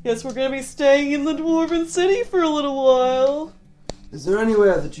 Yes, we're gonna be staying in the Dwarven City for a little while. Is there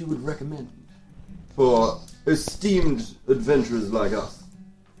anywhere that you would recommend for esteemed adventurers like us?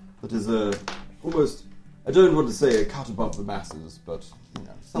 That is almost, I don't want to say a cut above the masses, but something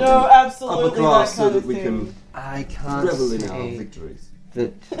No, absolutely upper class that so kind that of we thing. can I can't revel in our say victories.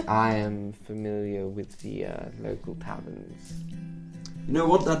 that I am familiar with the local taverns. You know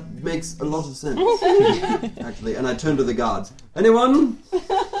what? That makes a lot of sense, actually. And I turn to the guards. Anyone?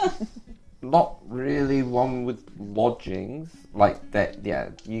 Not really one with lodgings like that. Yeah,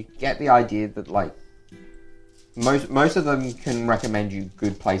 you get the idea that like most of them can recommend you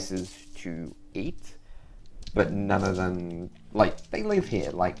good places to eat, but none of them like they live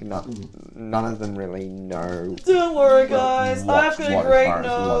here. Like none of them really know. Don't worry, guys. Well, I've got what a as great far as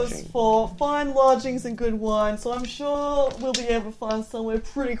nose lodging? for fine lodgings and good wine, so I'm sure we'll be able to find somewhere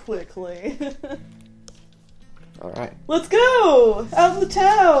pretty quickly. All right, Let's go! Out of the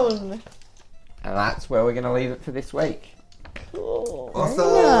town! and that's where we're going to leave it for this week. Cool.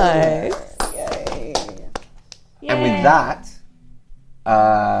 Awesome. Nice. Yay. And with that,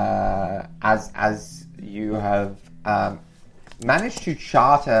 as you have managed to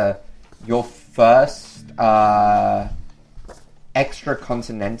charter your first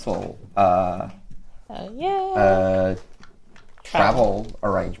extra-continental travel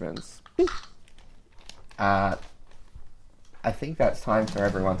arrangements, I think that's time for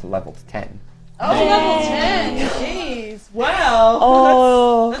everyone to level to 10. Oh, level 10! Jeez. Wow.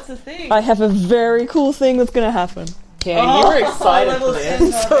 Oh, That's the thing. I have a very cool thing that's going to happen. Yeah, you were excited for level this.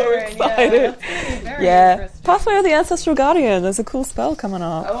 10 So barbarian, excited. Yeah, that's gonna be very Yeah. interesting. Pathway of the Ancestral Guardian. There's a cool spell coming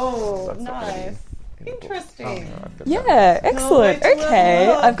up. Oh, That's nice. already Interesting. Yeah, excellent. wait to Okay,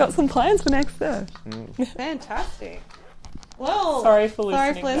 level up. I've got some plans for next day. Fantastic. Well, Sorry for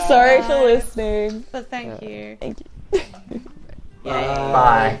listening. listening. Sorry for listening. But thank you. Thank you.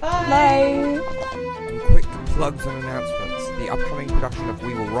 Bye. Bye. And quick plugs and announcements. The upcoming production of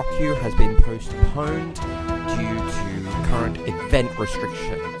We Will Rock You has been postponed due to current event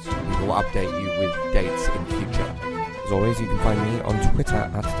restrictions. We will update you with dates in future. As always, you can find me on Twitter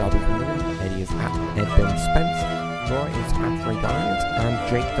at DarbyFamiliar, Eddie is at EdBenSpence, Nora is at RayDiant, and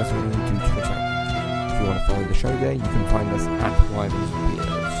Jake doesn't really do Twitter. If you want to follow the show there, you can find us at Wyverns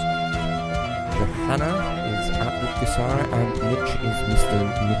Weirdos. Johanna is at Lucasara and Mitch is Mr.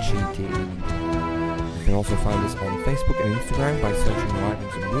 Mitchy D. You can also find us on Facebook and Instagram by searching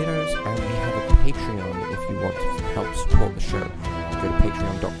Wyverns and Weirdos, and we have a Patreon if you want to help support the show. Go to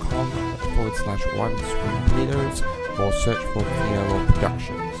patreon.com/Wyverns and Weirdos or search for VLO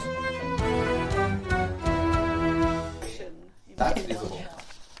Productions. That's visible.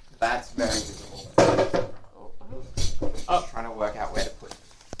 That's very visible. I'm trying to work out where to put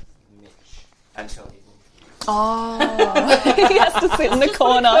Mitch until he. Oh, he has to sit in the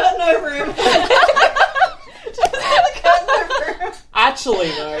corner. Curtain over him. Actually,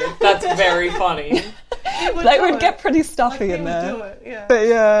 though, that's very funny. They would get pretty stuffy in Would there. do it, yeah. But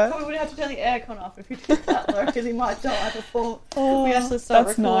yeah. Probably would have to turn the aircon off if you did that though, because he might die before Oh, we actually start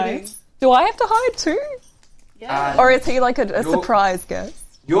that's recording. nice. Do I have to hide too? Yeah. Or is he like a You're- surprise guest?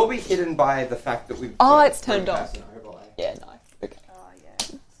 You'll be hidden by the fact that we've. Oh, got it's turned three off. person overlay. Yeah, nice. Okay. Oh, yeah.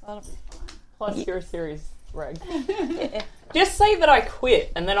 So that'll be fine. Plus, you're a series reg. Just say that I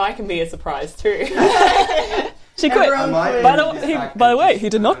quit, and then I can be a surprise too. She quit. I might By edit this the, back by the and way, just, he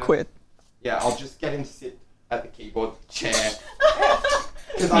did not quit. Yeah, I'll just get him to sit at the keyboard chair.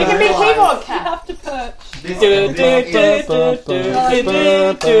 You can be keyboard cat. Have to perch. This Do, is- do, do, do, do, do, do, do,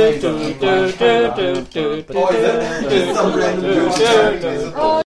 do, do, do, do, do, Or is it just some random do, do, dude? do,